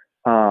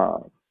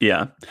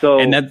 Yeah. So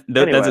and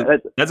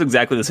that's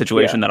exactly the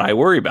situation that I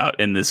worry about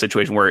in this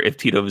situation, where if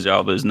Tito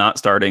Villalba is not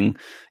starting,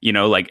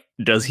 like,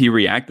 does he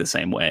react the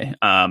same way?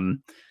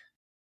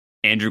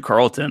 Andrew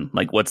Carleton,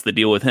 like, what's the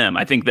deal with him?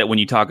 I think that when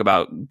you talk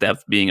about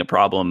depth being a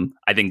problem,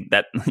 I think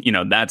that,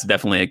 that's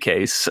definitely a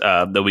case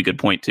that we could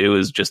point to,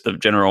 is just the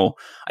general,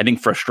 I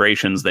think,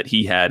 frustrations that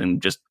he had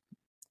and just,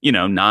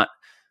 not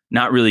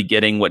really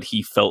getting what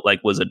he felt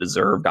like was a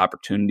deserved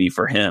opportunity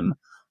for him.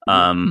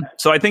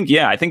 So I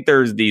think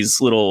there's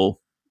these little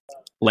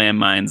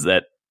landmines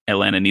that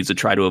Atlanta needs to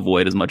try to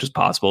avoid as much as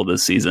possible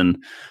this season.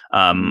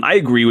 I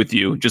agree with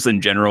you just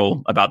in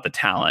general about the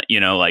talent,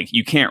 like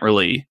you can't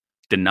really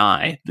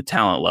deny the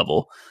talent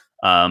level.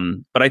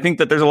 But I think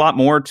that there's a lot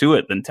more to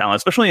it than talent,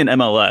 especially in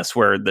MLS,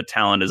 where the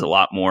talent is a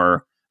lot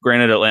more.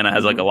 Granted, Atlanta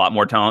has like a lot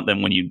more talent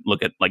than when you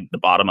look at like the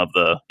bottom half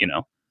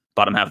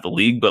of the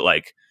league, but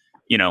like,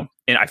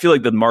 and I feel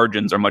like the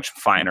margins are much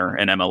finer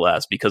in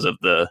MLS because of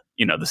the,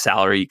 the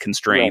salary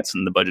constraints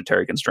and the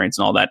budgetary constraints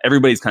and all that.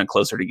 Everybody's kind of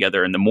closer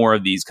together. And the more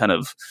of these kind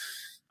of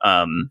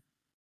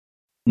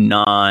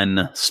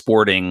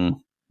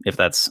non-sporting, if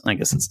that's, I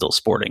guess it's still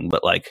sporting,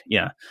 but like,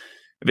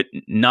 if it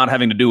not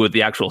having to do with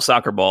the actual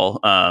soccer ball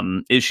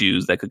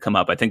issues that could come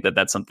up, I think that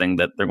that's something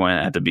that they're going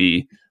to have to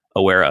be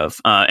aware of.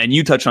 And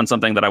you touched on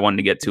something that I wanted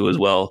to get to as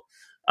well.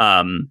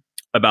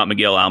 About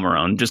Miguel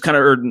Almiron, just kind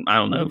of, I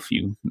don't know if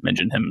you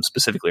mentioned him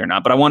specifically or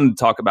not, but I wanted to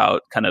talk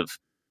about kind of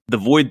the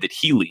void that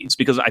he leaves,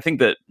 because I think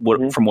that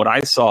from what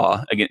I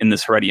saw again in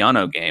this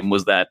Herediano game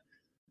was that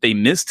they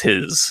missed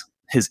his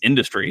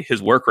industry,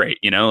 his work rate.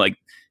 Like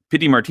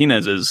Pity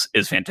Martinez is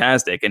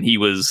fantastic, and he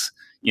was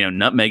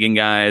nutmegging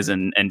guys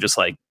and just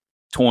like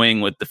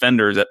toying with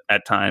defenders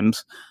at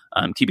times,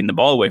 keeping the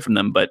ball away from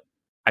them. But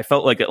I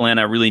felt like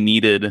Atlanta really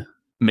needed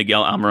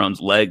Miguel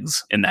Almiron's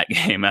legs in that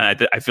game.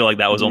 And I feel like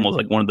that was almost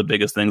like one of the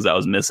biggest things that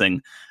was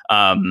missing.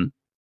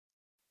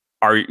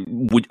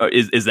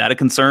 Is that a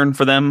concern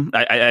for them?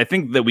 I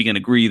think that we can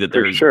agree that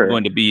there's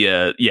going to be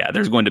a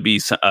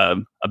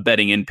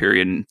betting in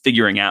period and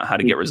figuring out how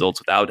to get results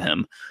without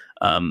him.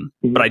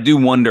 But I do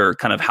wonder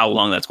kind of how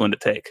long that's going to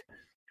take.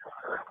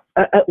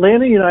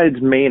 Atlanta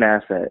United's main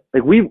asset,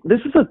 this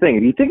is the thing.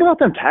 If you think about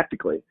them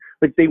tactically,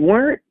 they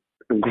weren't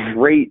a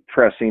great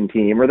pressing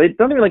team, or they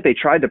don't even they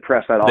tried to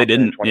press that off. They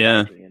didn't.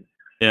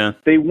 Yeah.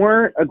 They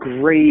weren't a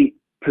great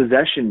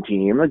possession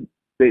team.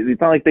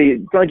 It's not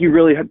like you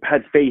really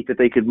had faith that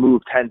they could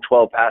move 10,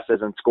 12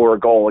 passes and score a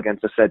goal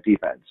against a set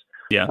defense.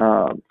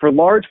 Yeah. For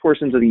large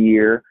portions of the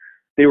year,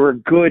 they were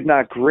good,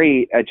 not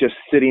great, at just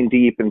sitting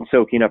deep and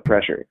soaking up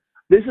pressure.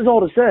 This is all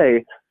to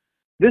say,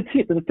 the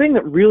thing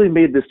that really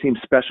made this team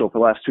special for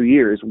the last 2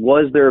 years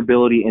was their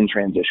ability in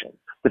transition.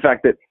 The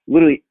fact that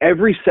literally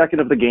every second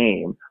of the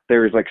game,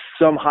 there is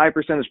some high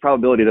percentage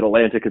probability that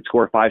Atlanta could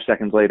score 5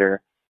 seconds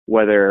later,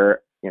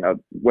 whether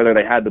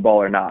they had the ball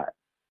or not.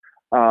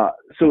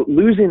 So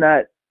losing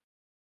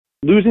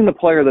the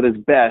player that is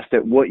best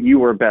at what you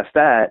were best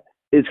at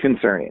is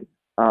concerning.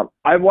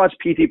 I've watched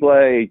PT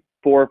play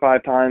 4 or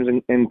 5 times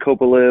in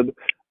Copa Lib,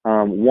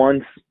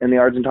 once in the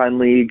Argentine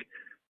League.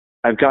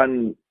 I've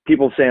gotten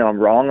people saying I'm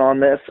wrong on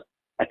this.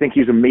 I think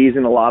he's amazing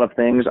in a lot of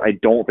things. I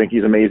don't think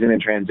he's amazing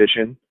in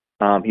transition.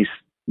 He's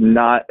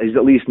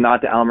at least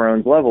not to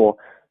Almiron's level.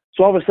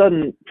 So all of a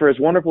sudden, for as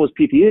wonderful as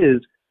PT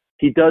is,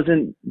 he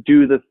doesn't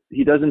do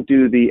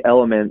the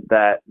element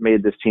that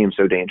made this team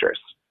so dangerous,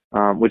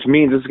 which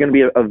means this is going to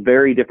be a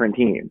very different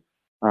team.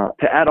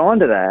 To add on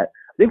to that,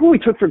 I think what we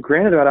took for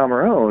granted about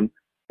Almiron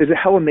is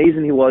how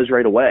amazing he was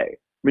right away.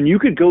 I mean, you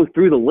could go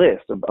through the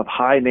list of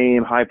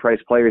high-name,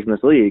 high-priced players in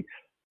this league.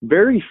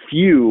 Very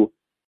few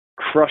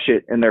crush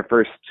it in their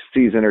first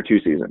season or 2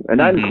 seasons, and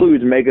that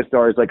includes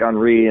megastars like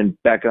Henry and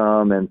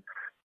Beckham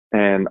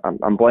and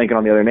I'm blanking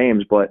on the other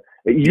names, but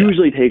it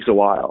usually takes a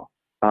while.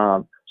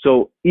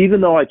 So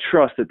even though I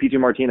trust that Pity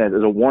Martinez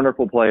is a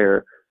wonderful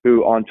player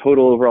who on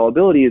total overall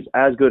ability is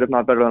as good, if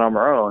not better than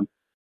Almiron,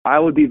 I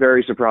would be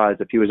very surprised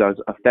if he was as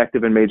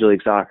effective in Major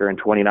League Soccer in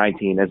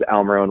 2019 as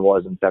Almiron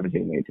was in 17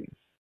 and 18.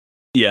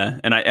 Yeah,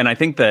 and I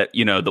think that,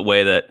 the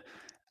way that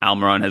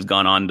Almiron has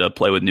gone on to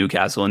play with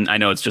Newcastle, and I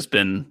know it's just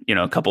been,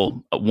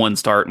 one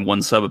start and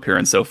 1 sub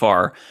appearance so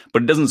far,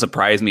 but it doesn't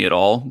surprise me at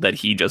all that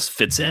he just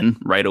fits in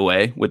right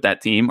away with that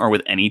team or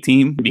with any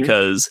team,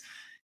 because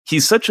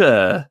he's such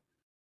a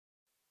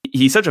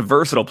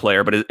versatile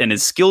player, and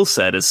his skill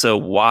set is so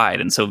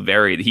wide and so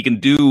varied. He can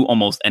do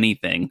almost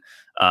anything.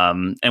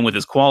 And with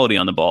his quality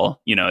on the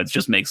ball, it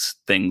just makes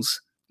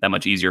things that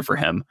much easier for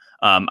him.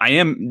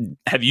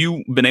 Have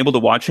you been able to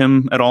watch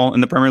him at all in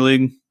the Premier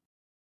League?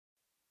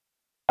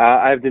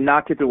 I did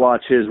not get to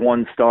watch his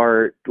 1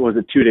 start. Was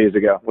it 2 days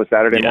ago? Was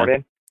Saturday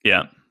morning?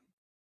 Yeah.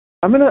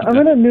 I'm in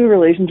a new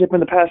relationship in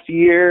the past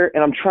year,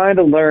 and I'm trying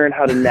to learn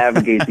how to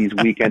navigate these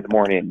weekend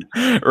mornings.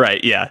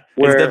 Right. Yeah.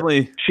 Where it's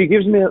definitely she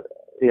gives me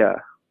the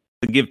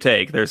give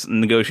take. There's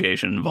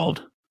negotiation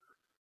involved.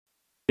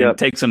 Yeah.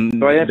 Take some.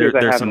 So I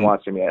haven't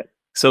watched him yet.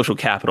 Social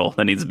capital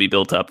that needs to be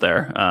built up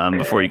there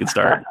before you can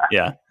start.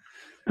 Yeah.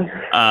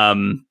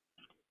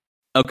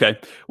 Okay.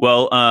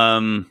 Well.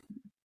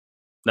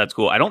 That's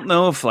cool. I don't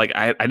know if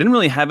I didn't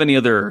really have any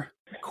other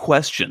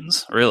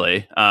questions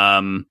really. I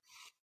think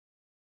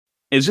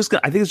it's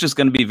just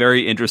going to be a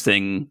very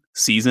interesting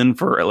season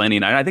for Atlanta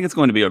United. I think it's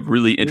going to be a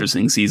really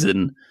interesting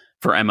season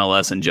for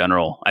MLS in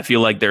general. I feel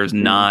like there's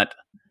not,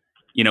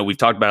 we've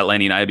talked about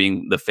Atlanta United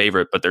being the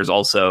favorite, but there's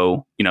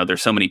also,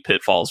 there's so many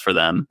pitfalls for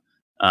them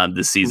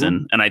this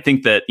season. And I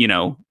think that,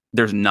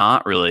 there's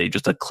not really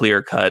just a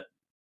clear cut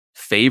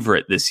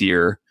favorite this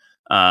year.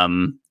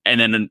 And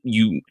then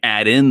you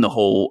add in the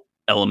whole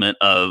element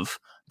of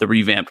the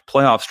revamped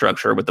playoff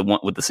structure with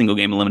the single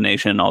game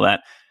elimination and all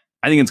that.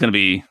 I think it's going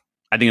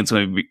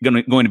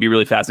to be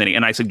really fascinating.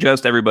 And I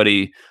suggest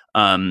everybody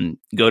go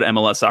to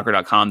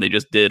MLSsoccer.com. They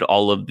just did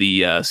all of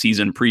the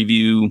season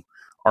preview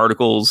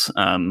articles.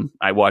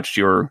 I watched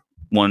your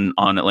one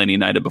on Atlanta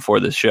United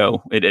before this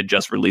show. It had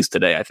just released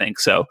today, I think.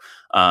 So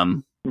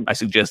I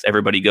suggest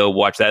everybody go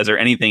watch that. Is there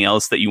anything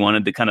else that you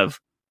wanted to kind of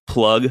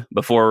plug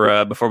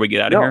before we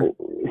get out of here?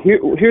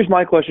 Here's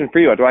my question for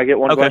you. Do I get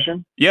one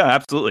question? Yeah,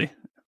 absolutely.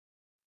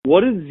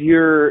 What is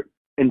your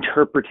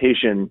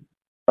interpretation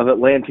of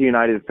Atlanta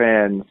United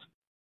fans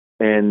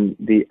in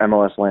the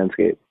MLS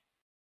landscape?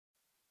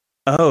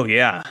 Oh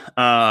yeah.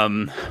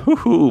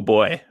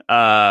 Boy.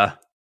 Love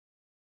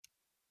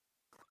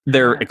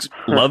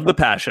the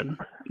passion.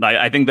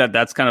 I think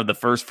that's kind of the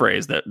first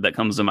phrase that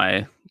comes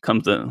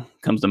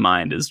to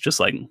mind is just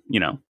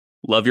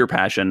love your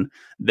passion.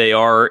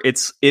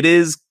 There's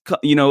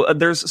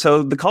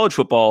the college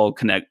football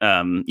connect,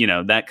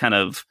 that kind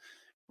of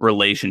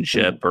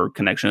relationship or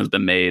connection has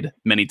been made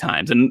many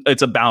times. And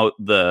it's about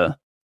the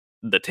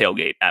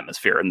tailgate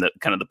atmosphere and the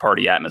kind of the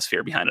party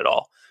atmosphere behind it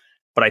all.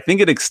 But I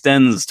think it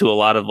extends to a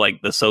lot of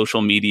the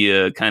social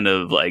media kind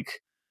of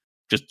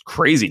just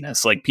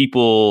craziness.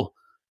 People,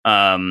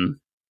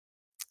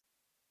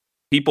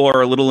 people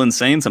are a little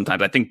insane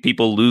sometimes. I think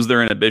people lose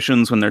their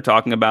inhibitions when they're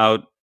talking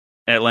about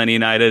Atlanta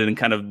United, and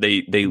kind of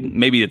they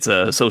maybe it's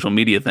a social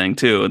media thing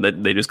too,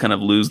 that they just kind of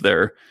lose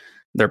their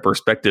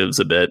perspectives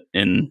a bit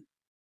and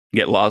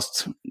get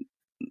lost.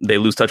 They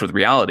lose touch with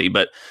reality.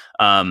 But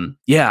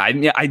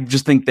I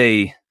just think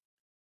they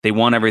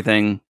want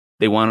everything.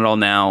 They want it all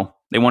now.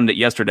 They wanted it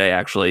yesterday,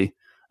 actually.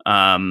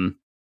 And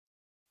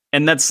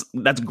that's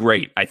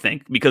great, I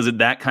think, because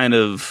that kind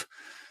of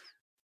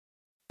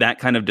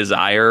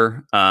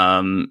desire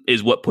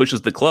is what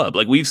pushes the club.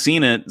 Like, we've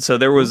seen it. So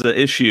there was an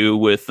issue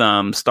with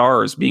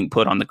stars being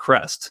put on the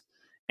crest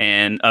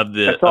and of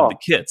the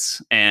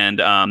kits, and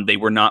they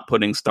were not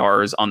putting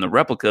stars on the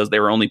replicas. They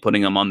were only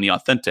putting them on the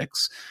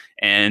authentics.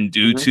 And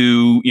due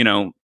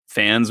to,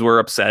 fans were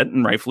upset,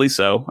 and rightfully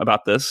so,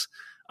 about this.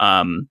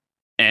 And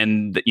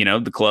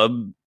the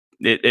club,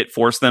 it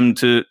forced them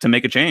to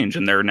make a change,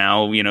 and they're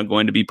now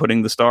going to be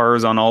putting the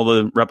stars on all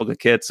the replica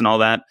kits and all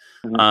that.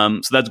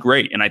 So that's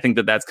great, and I think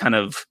that's kind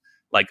of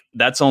like,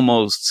 that's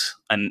almost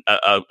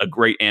a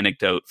great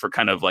anecdote for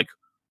kind of like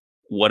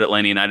what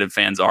Atlanta United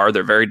fans are.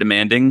 They're very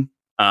demanding,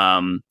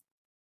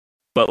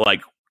 but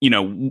like,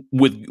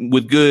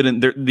 with good,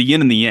 and the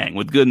yin and the yang,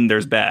 with good and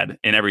there's bad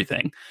in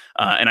everything.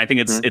 And I think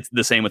it's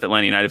the same with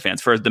Atlanta United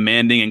fans, for as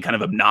demanding and kind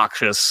of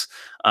obnoxious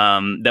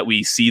that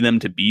we see them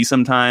to be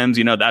sometimes.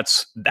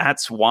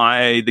 That's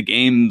why the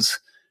games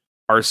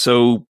are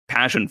so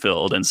passion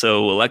filled and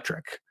so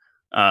electric.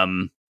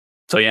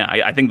 So yeah,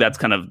 I think that's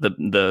kind of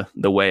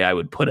the way I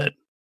would put it.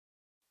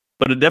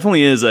 But it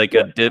definitely is like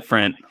it's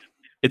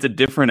a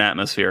different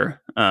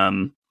atmosphere.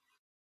 An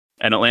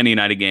Atlanta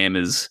United game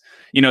is,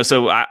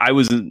 so I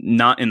was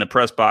not in the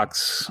press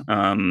box.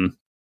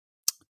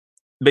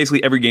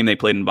 Basically every game they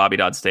played in Bobby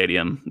Dodd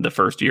Stadium the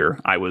first year,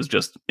 I was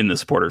just in the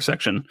supporter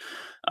section.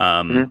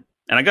 And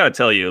I got to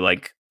tell you,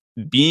 like,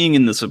 being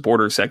in the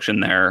supporter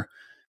section there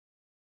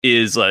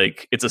is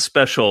like, it's a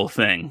special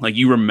thing. Like,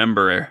 you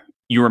remember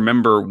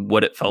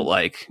what it felt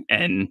like,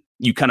 and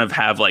you kind of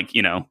have like,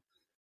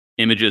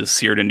 images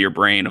seared into your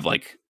brain of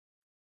like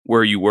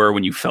where you were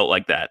when you felt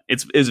like that.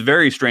 It's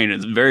very strange.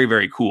 It's very,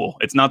 very cool.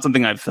 It's not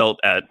something I've felt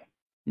at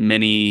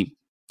many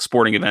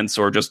sporting events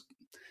or just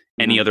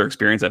any other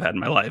experience I've had in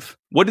my life.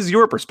 What is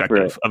your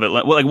perspective of it?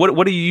 Like,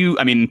 what do you,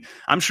 I mean,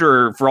 I'm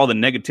sure for all the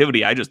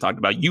negativity I just talked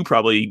about, you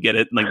probably get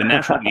it. Like, the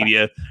national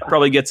media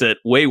probably gets it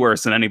way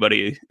worse than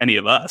any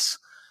of us.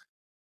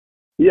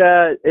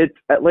 Yeah, it's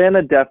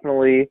Atlanta,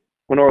 definitely.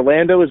 When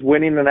Orlando is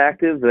winning and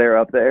active, they're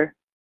up there.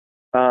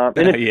 And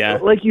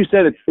it's, like you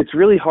said, it's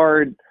really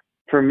hard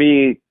for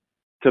me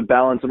to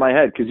balance in my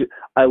head, because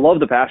I love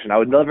the passion. I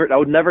would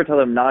never tell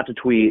them not to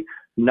tweet,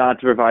 not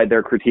to provide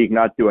their critique,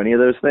 not to do any of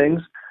those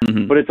things.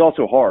 But it's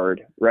also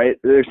hard, right?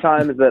 There's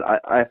times that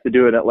I have to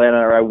do an Atlanta,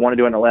 or I want to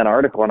do an Atlanta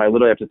article, and I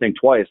literally have to think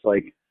twice.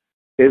 Like,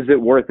 is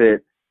it worth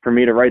it for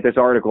me to write this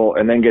article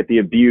and then get the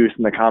abuse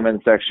in the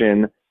comment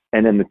section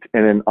and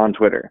then on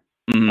Twitter?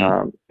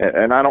 And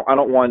I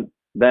don't want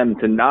them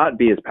to not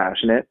be as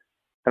passionate,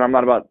 and I'm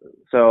not about.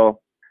 So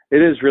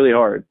it is really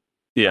hard.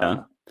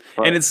 Yeah,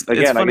 and it's funny.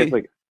 I guess,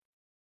 like,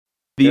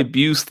 the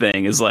abuse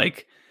thing is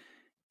like,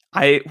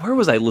 where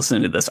was I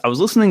listening to this? I was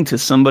listening to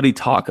somebody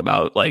talk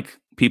about like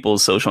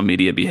people's social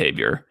media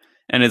behavior,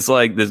 and it's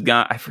like this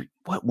guy.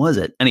 What was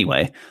it?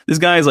 Anyway, this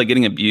guy is like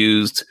getting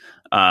abused,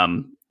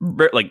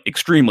 like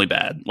extremely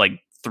bad, like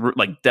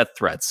death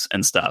threats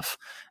and stuff,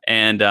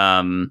 and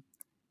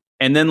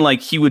then like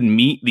he would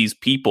meet these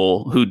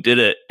people who did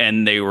it,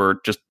 and they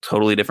were just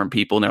totally different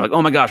people, and they're like,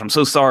 "Oh my gosh, I'm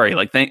so sorry!"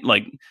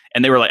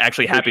 And they were like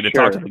actually happy to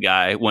talk to the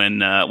guy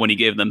when he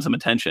gave them some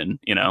attention,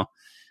 Not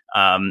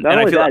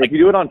only that, if you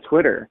do it on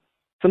Twitter,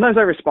 sometimes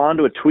I respond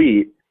to a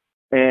tweet,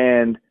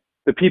 and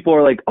the people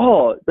are like,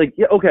 "Oh, like,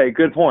 yeah, okay,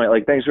 good point.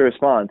 Like, thanks for your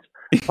response."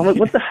 I'm like,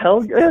 what the hell?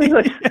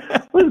 Like,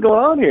 what is going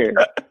on here?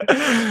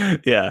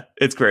 Yeah,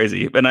 it's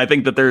crazy. And I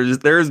think that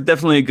there's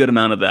definitely a good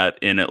amount of that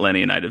in Atlanta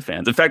United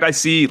fans. In fact, I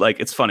see, like,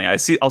 it's funny.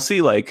 I'll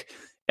see like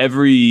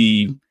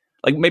every,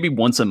 like, maybe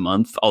once a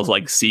month, I'll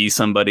like see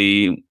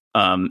somebody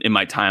in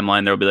my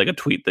timeline. There'll be like a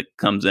tweet that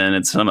comes in.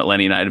 It's some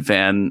Atlanta United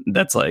fan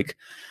that's like,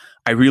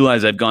 I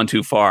realize I've gone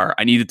too far.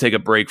 I need to take a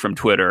break from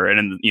Twitter.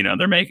 And,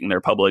 they're making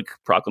their public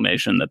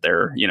proclamation that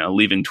they're,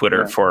 leaving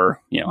Twitter for,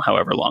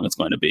 however long it's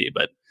going to be.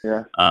 But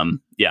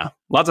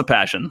lots of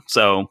passion.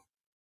 So,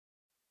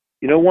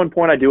 one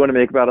point I do want to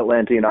make about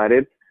Atlanta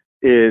United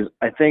is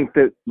I think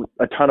that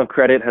a ton of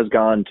credit has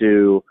gone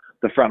to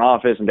the front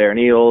office and Darren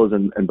Eales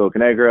and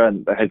Bocanegra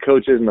and the head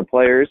coaches and the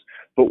players.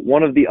 But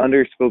one of the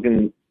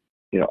underspoken,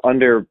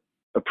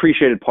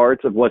 underappreciated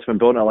parts of what's been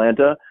built in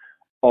Atlanta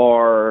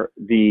are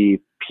the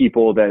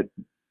people that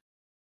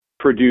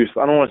produce,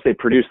 I don't want to say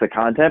produce the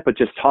content, but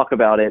just talk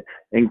about it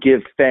and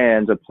give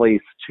fans a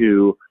place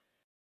to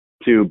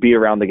be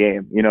around the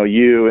game.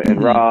 You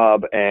and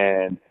Rob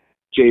and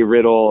Jay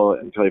Riddle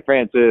and Kelly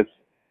Francis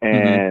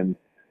and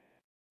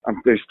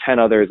there's 10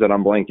 others that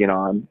I'm blanking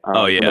on.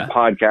 From the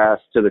podcast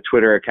to the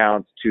Twitter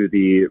accounts to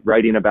the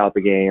writing about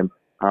the game.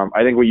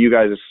 I think what you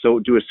guys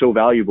do is so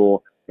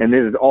valuable and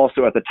this is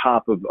also at the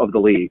top of the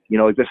league. You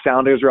know, like the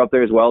Sounders are up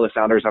there as well. The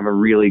Sounders have a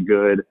really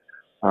good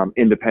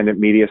independent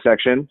media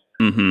section.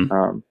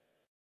 Mm-hmm.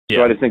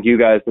 So I just think you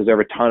guys deserve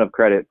a ton of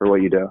credit for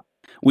what you do.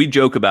 We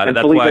joke about it. And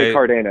That's Felipe why.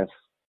 Cardenas.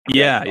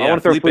 Yeah. I want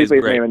to throw Felipe's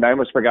Felipe's great. name, and I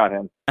almost forgot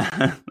him.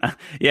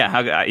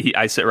 Yeah,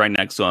 I sit right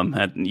next to him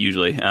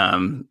usually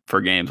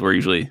for games. We're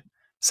usually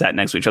sat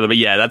next to each other. But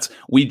yeah,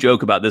 we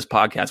joke about this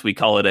podcast. We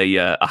call it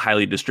a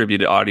highly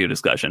distributed audio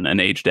discussion, an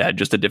HDAD,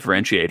 just to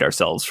differentiate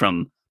ourselves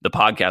from the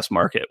podcast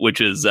market,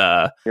 which is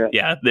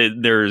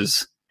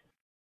there's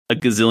a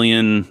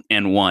gazillion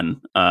and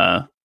one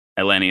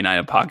Atlanta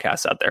United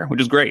podcasts out there, which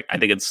is great. I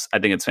think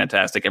it's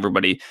fantastic.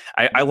 Everybody,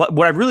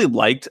 what I really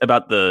liked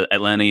about the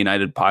Atlanta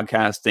United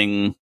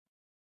podcasting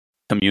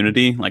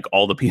community, like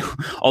all the people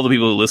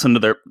who listen to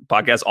their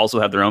podcasts also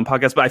have their own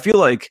podcast, but I feel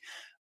like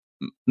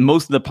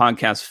most of the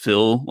podcasts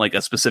fill like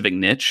a specific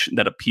niche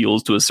that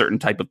appeals to a certain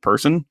type of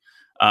person.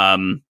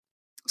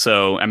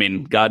 So I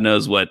mean, God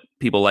knows what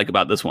people like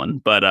about this one,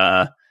 but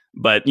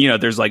you know,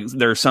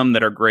 there's some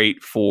that are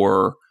great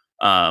for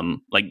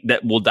like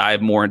that will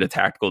dive more into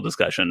tactical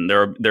discussion.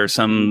 There's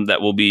some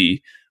that will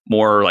be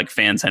more like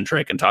fan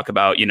centric and talk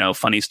about, you know,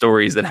 funny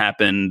stories that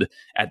happened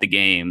at the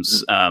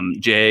games.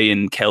 Jay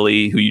and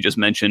Kelly, who you just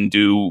mentioned,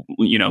 do,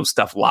 you know,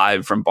 stuff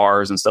live from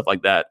bars and stuff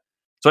like that.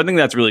 So I think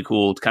that's really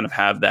cool to kind of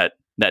have that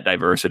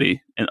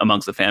diversity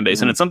amongst the fan base.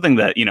 Mm-hmm. And it's something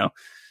that, you know,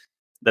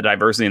 the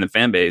diversity in the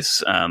fan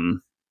base,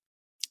 talking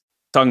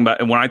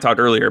about, and when I talked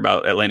earlier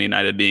about Atlanta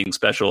United being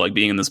special, like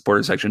being in the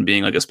supporter section,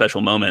 being like a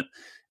special moment,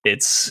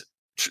 that's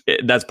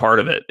part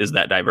of it, is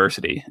that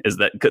diversity, is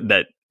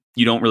that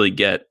you don't really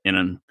get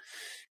in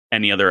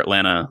any other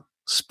Atlanta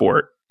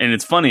sport. And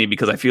it's funny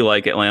because I feel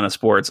like Atlanta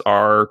sports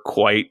are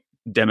quite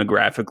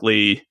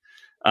demographically,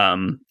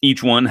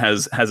 each one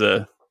has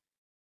a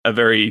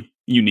very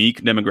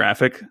unique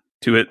demographic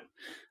to it.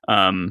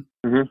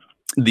 Mm-hmm.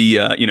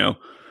 The you know,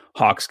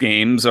 Hawks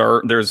games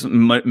there's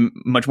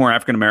much more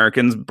African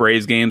Americans.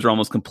 Braves games are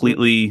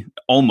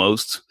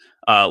almost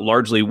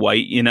largely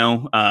white, you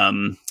know.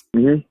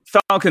 Mm-hmm.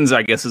 Falcons,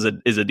 I guess, is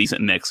a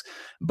decent mix,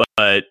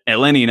 but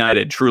Atlanta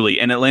United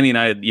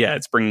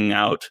it's bringing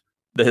out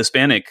the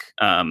Hispanic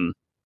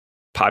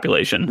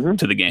population mm-hmm.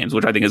 to the games,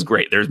 which I think is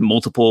great. There's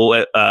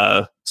multiple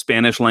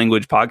Spanish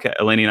language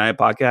Atlanta United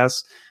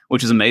podcasts,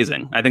 which is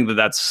amazing. I think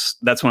that's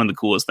one of the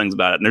coolest things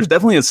about it. And there's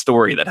definitely a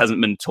story that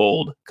hasn't been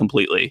told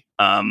completely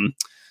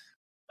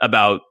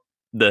about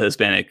the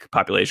Hispanic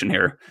population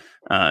here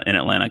in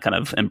Atlanta, kind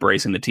of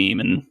embracing the team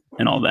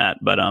and all that.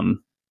 But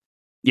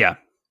yeah.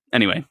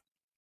 Anyway,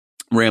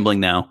 rambling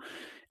now.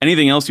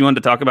 Anything else you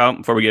wanted to talk about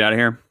before we get out of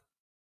here?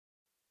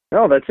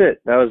 No, that's it.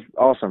 That was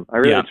awesome.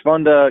 It's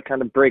fun to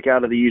kind of break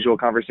out of the usual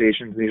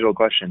conversations, the usual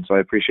questions. So I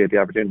appreciate the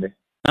opportunity.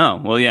 Oh,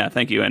 well, yeah,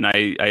 thank you. And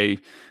I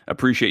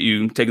appreciate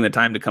you taking the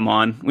time to come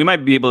on. We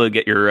might be able to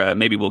get your,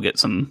 maybe we'll get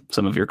some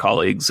of your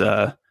colleagues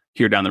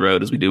here down the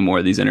road as we do more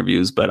of these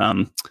interviews. But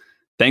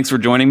thanks for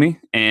joining me,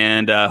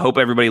 and hope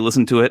everybody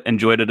listened to it,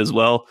 enjoyed it as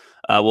well.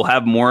 We'll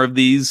have more of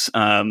these.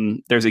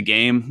 There's a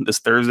game this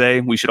Thursday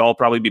we should all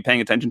probably be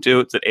paying attention to.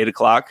 It's at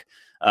 8:00.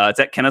 It's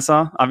at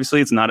Kennesaw. Obviously,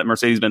 it's not at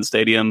Mercedes-Benz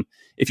Stadium.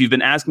 If you've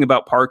been asking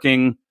about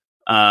parking,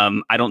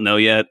 I don't know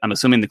yet. I'm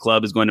assuming the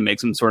club is going to make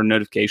some sort of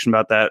notification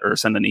about that or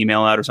send an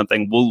email out or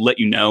something. We'll let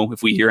you know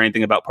if we hear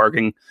anything about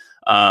parking.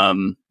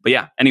 But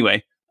yeah,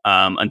 anyway,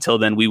 until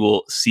then, we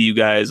will see you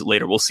guys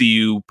later. We'll see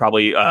you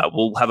probably,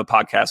 we'll have a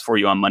podcast for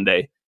you on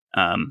Monday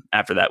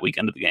after that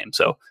weekend of the game.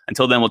 So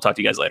until then, we'll talk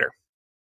to you guys later.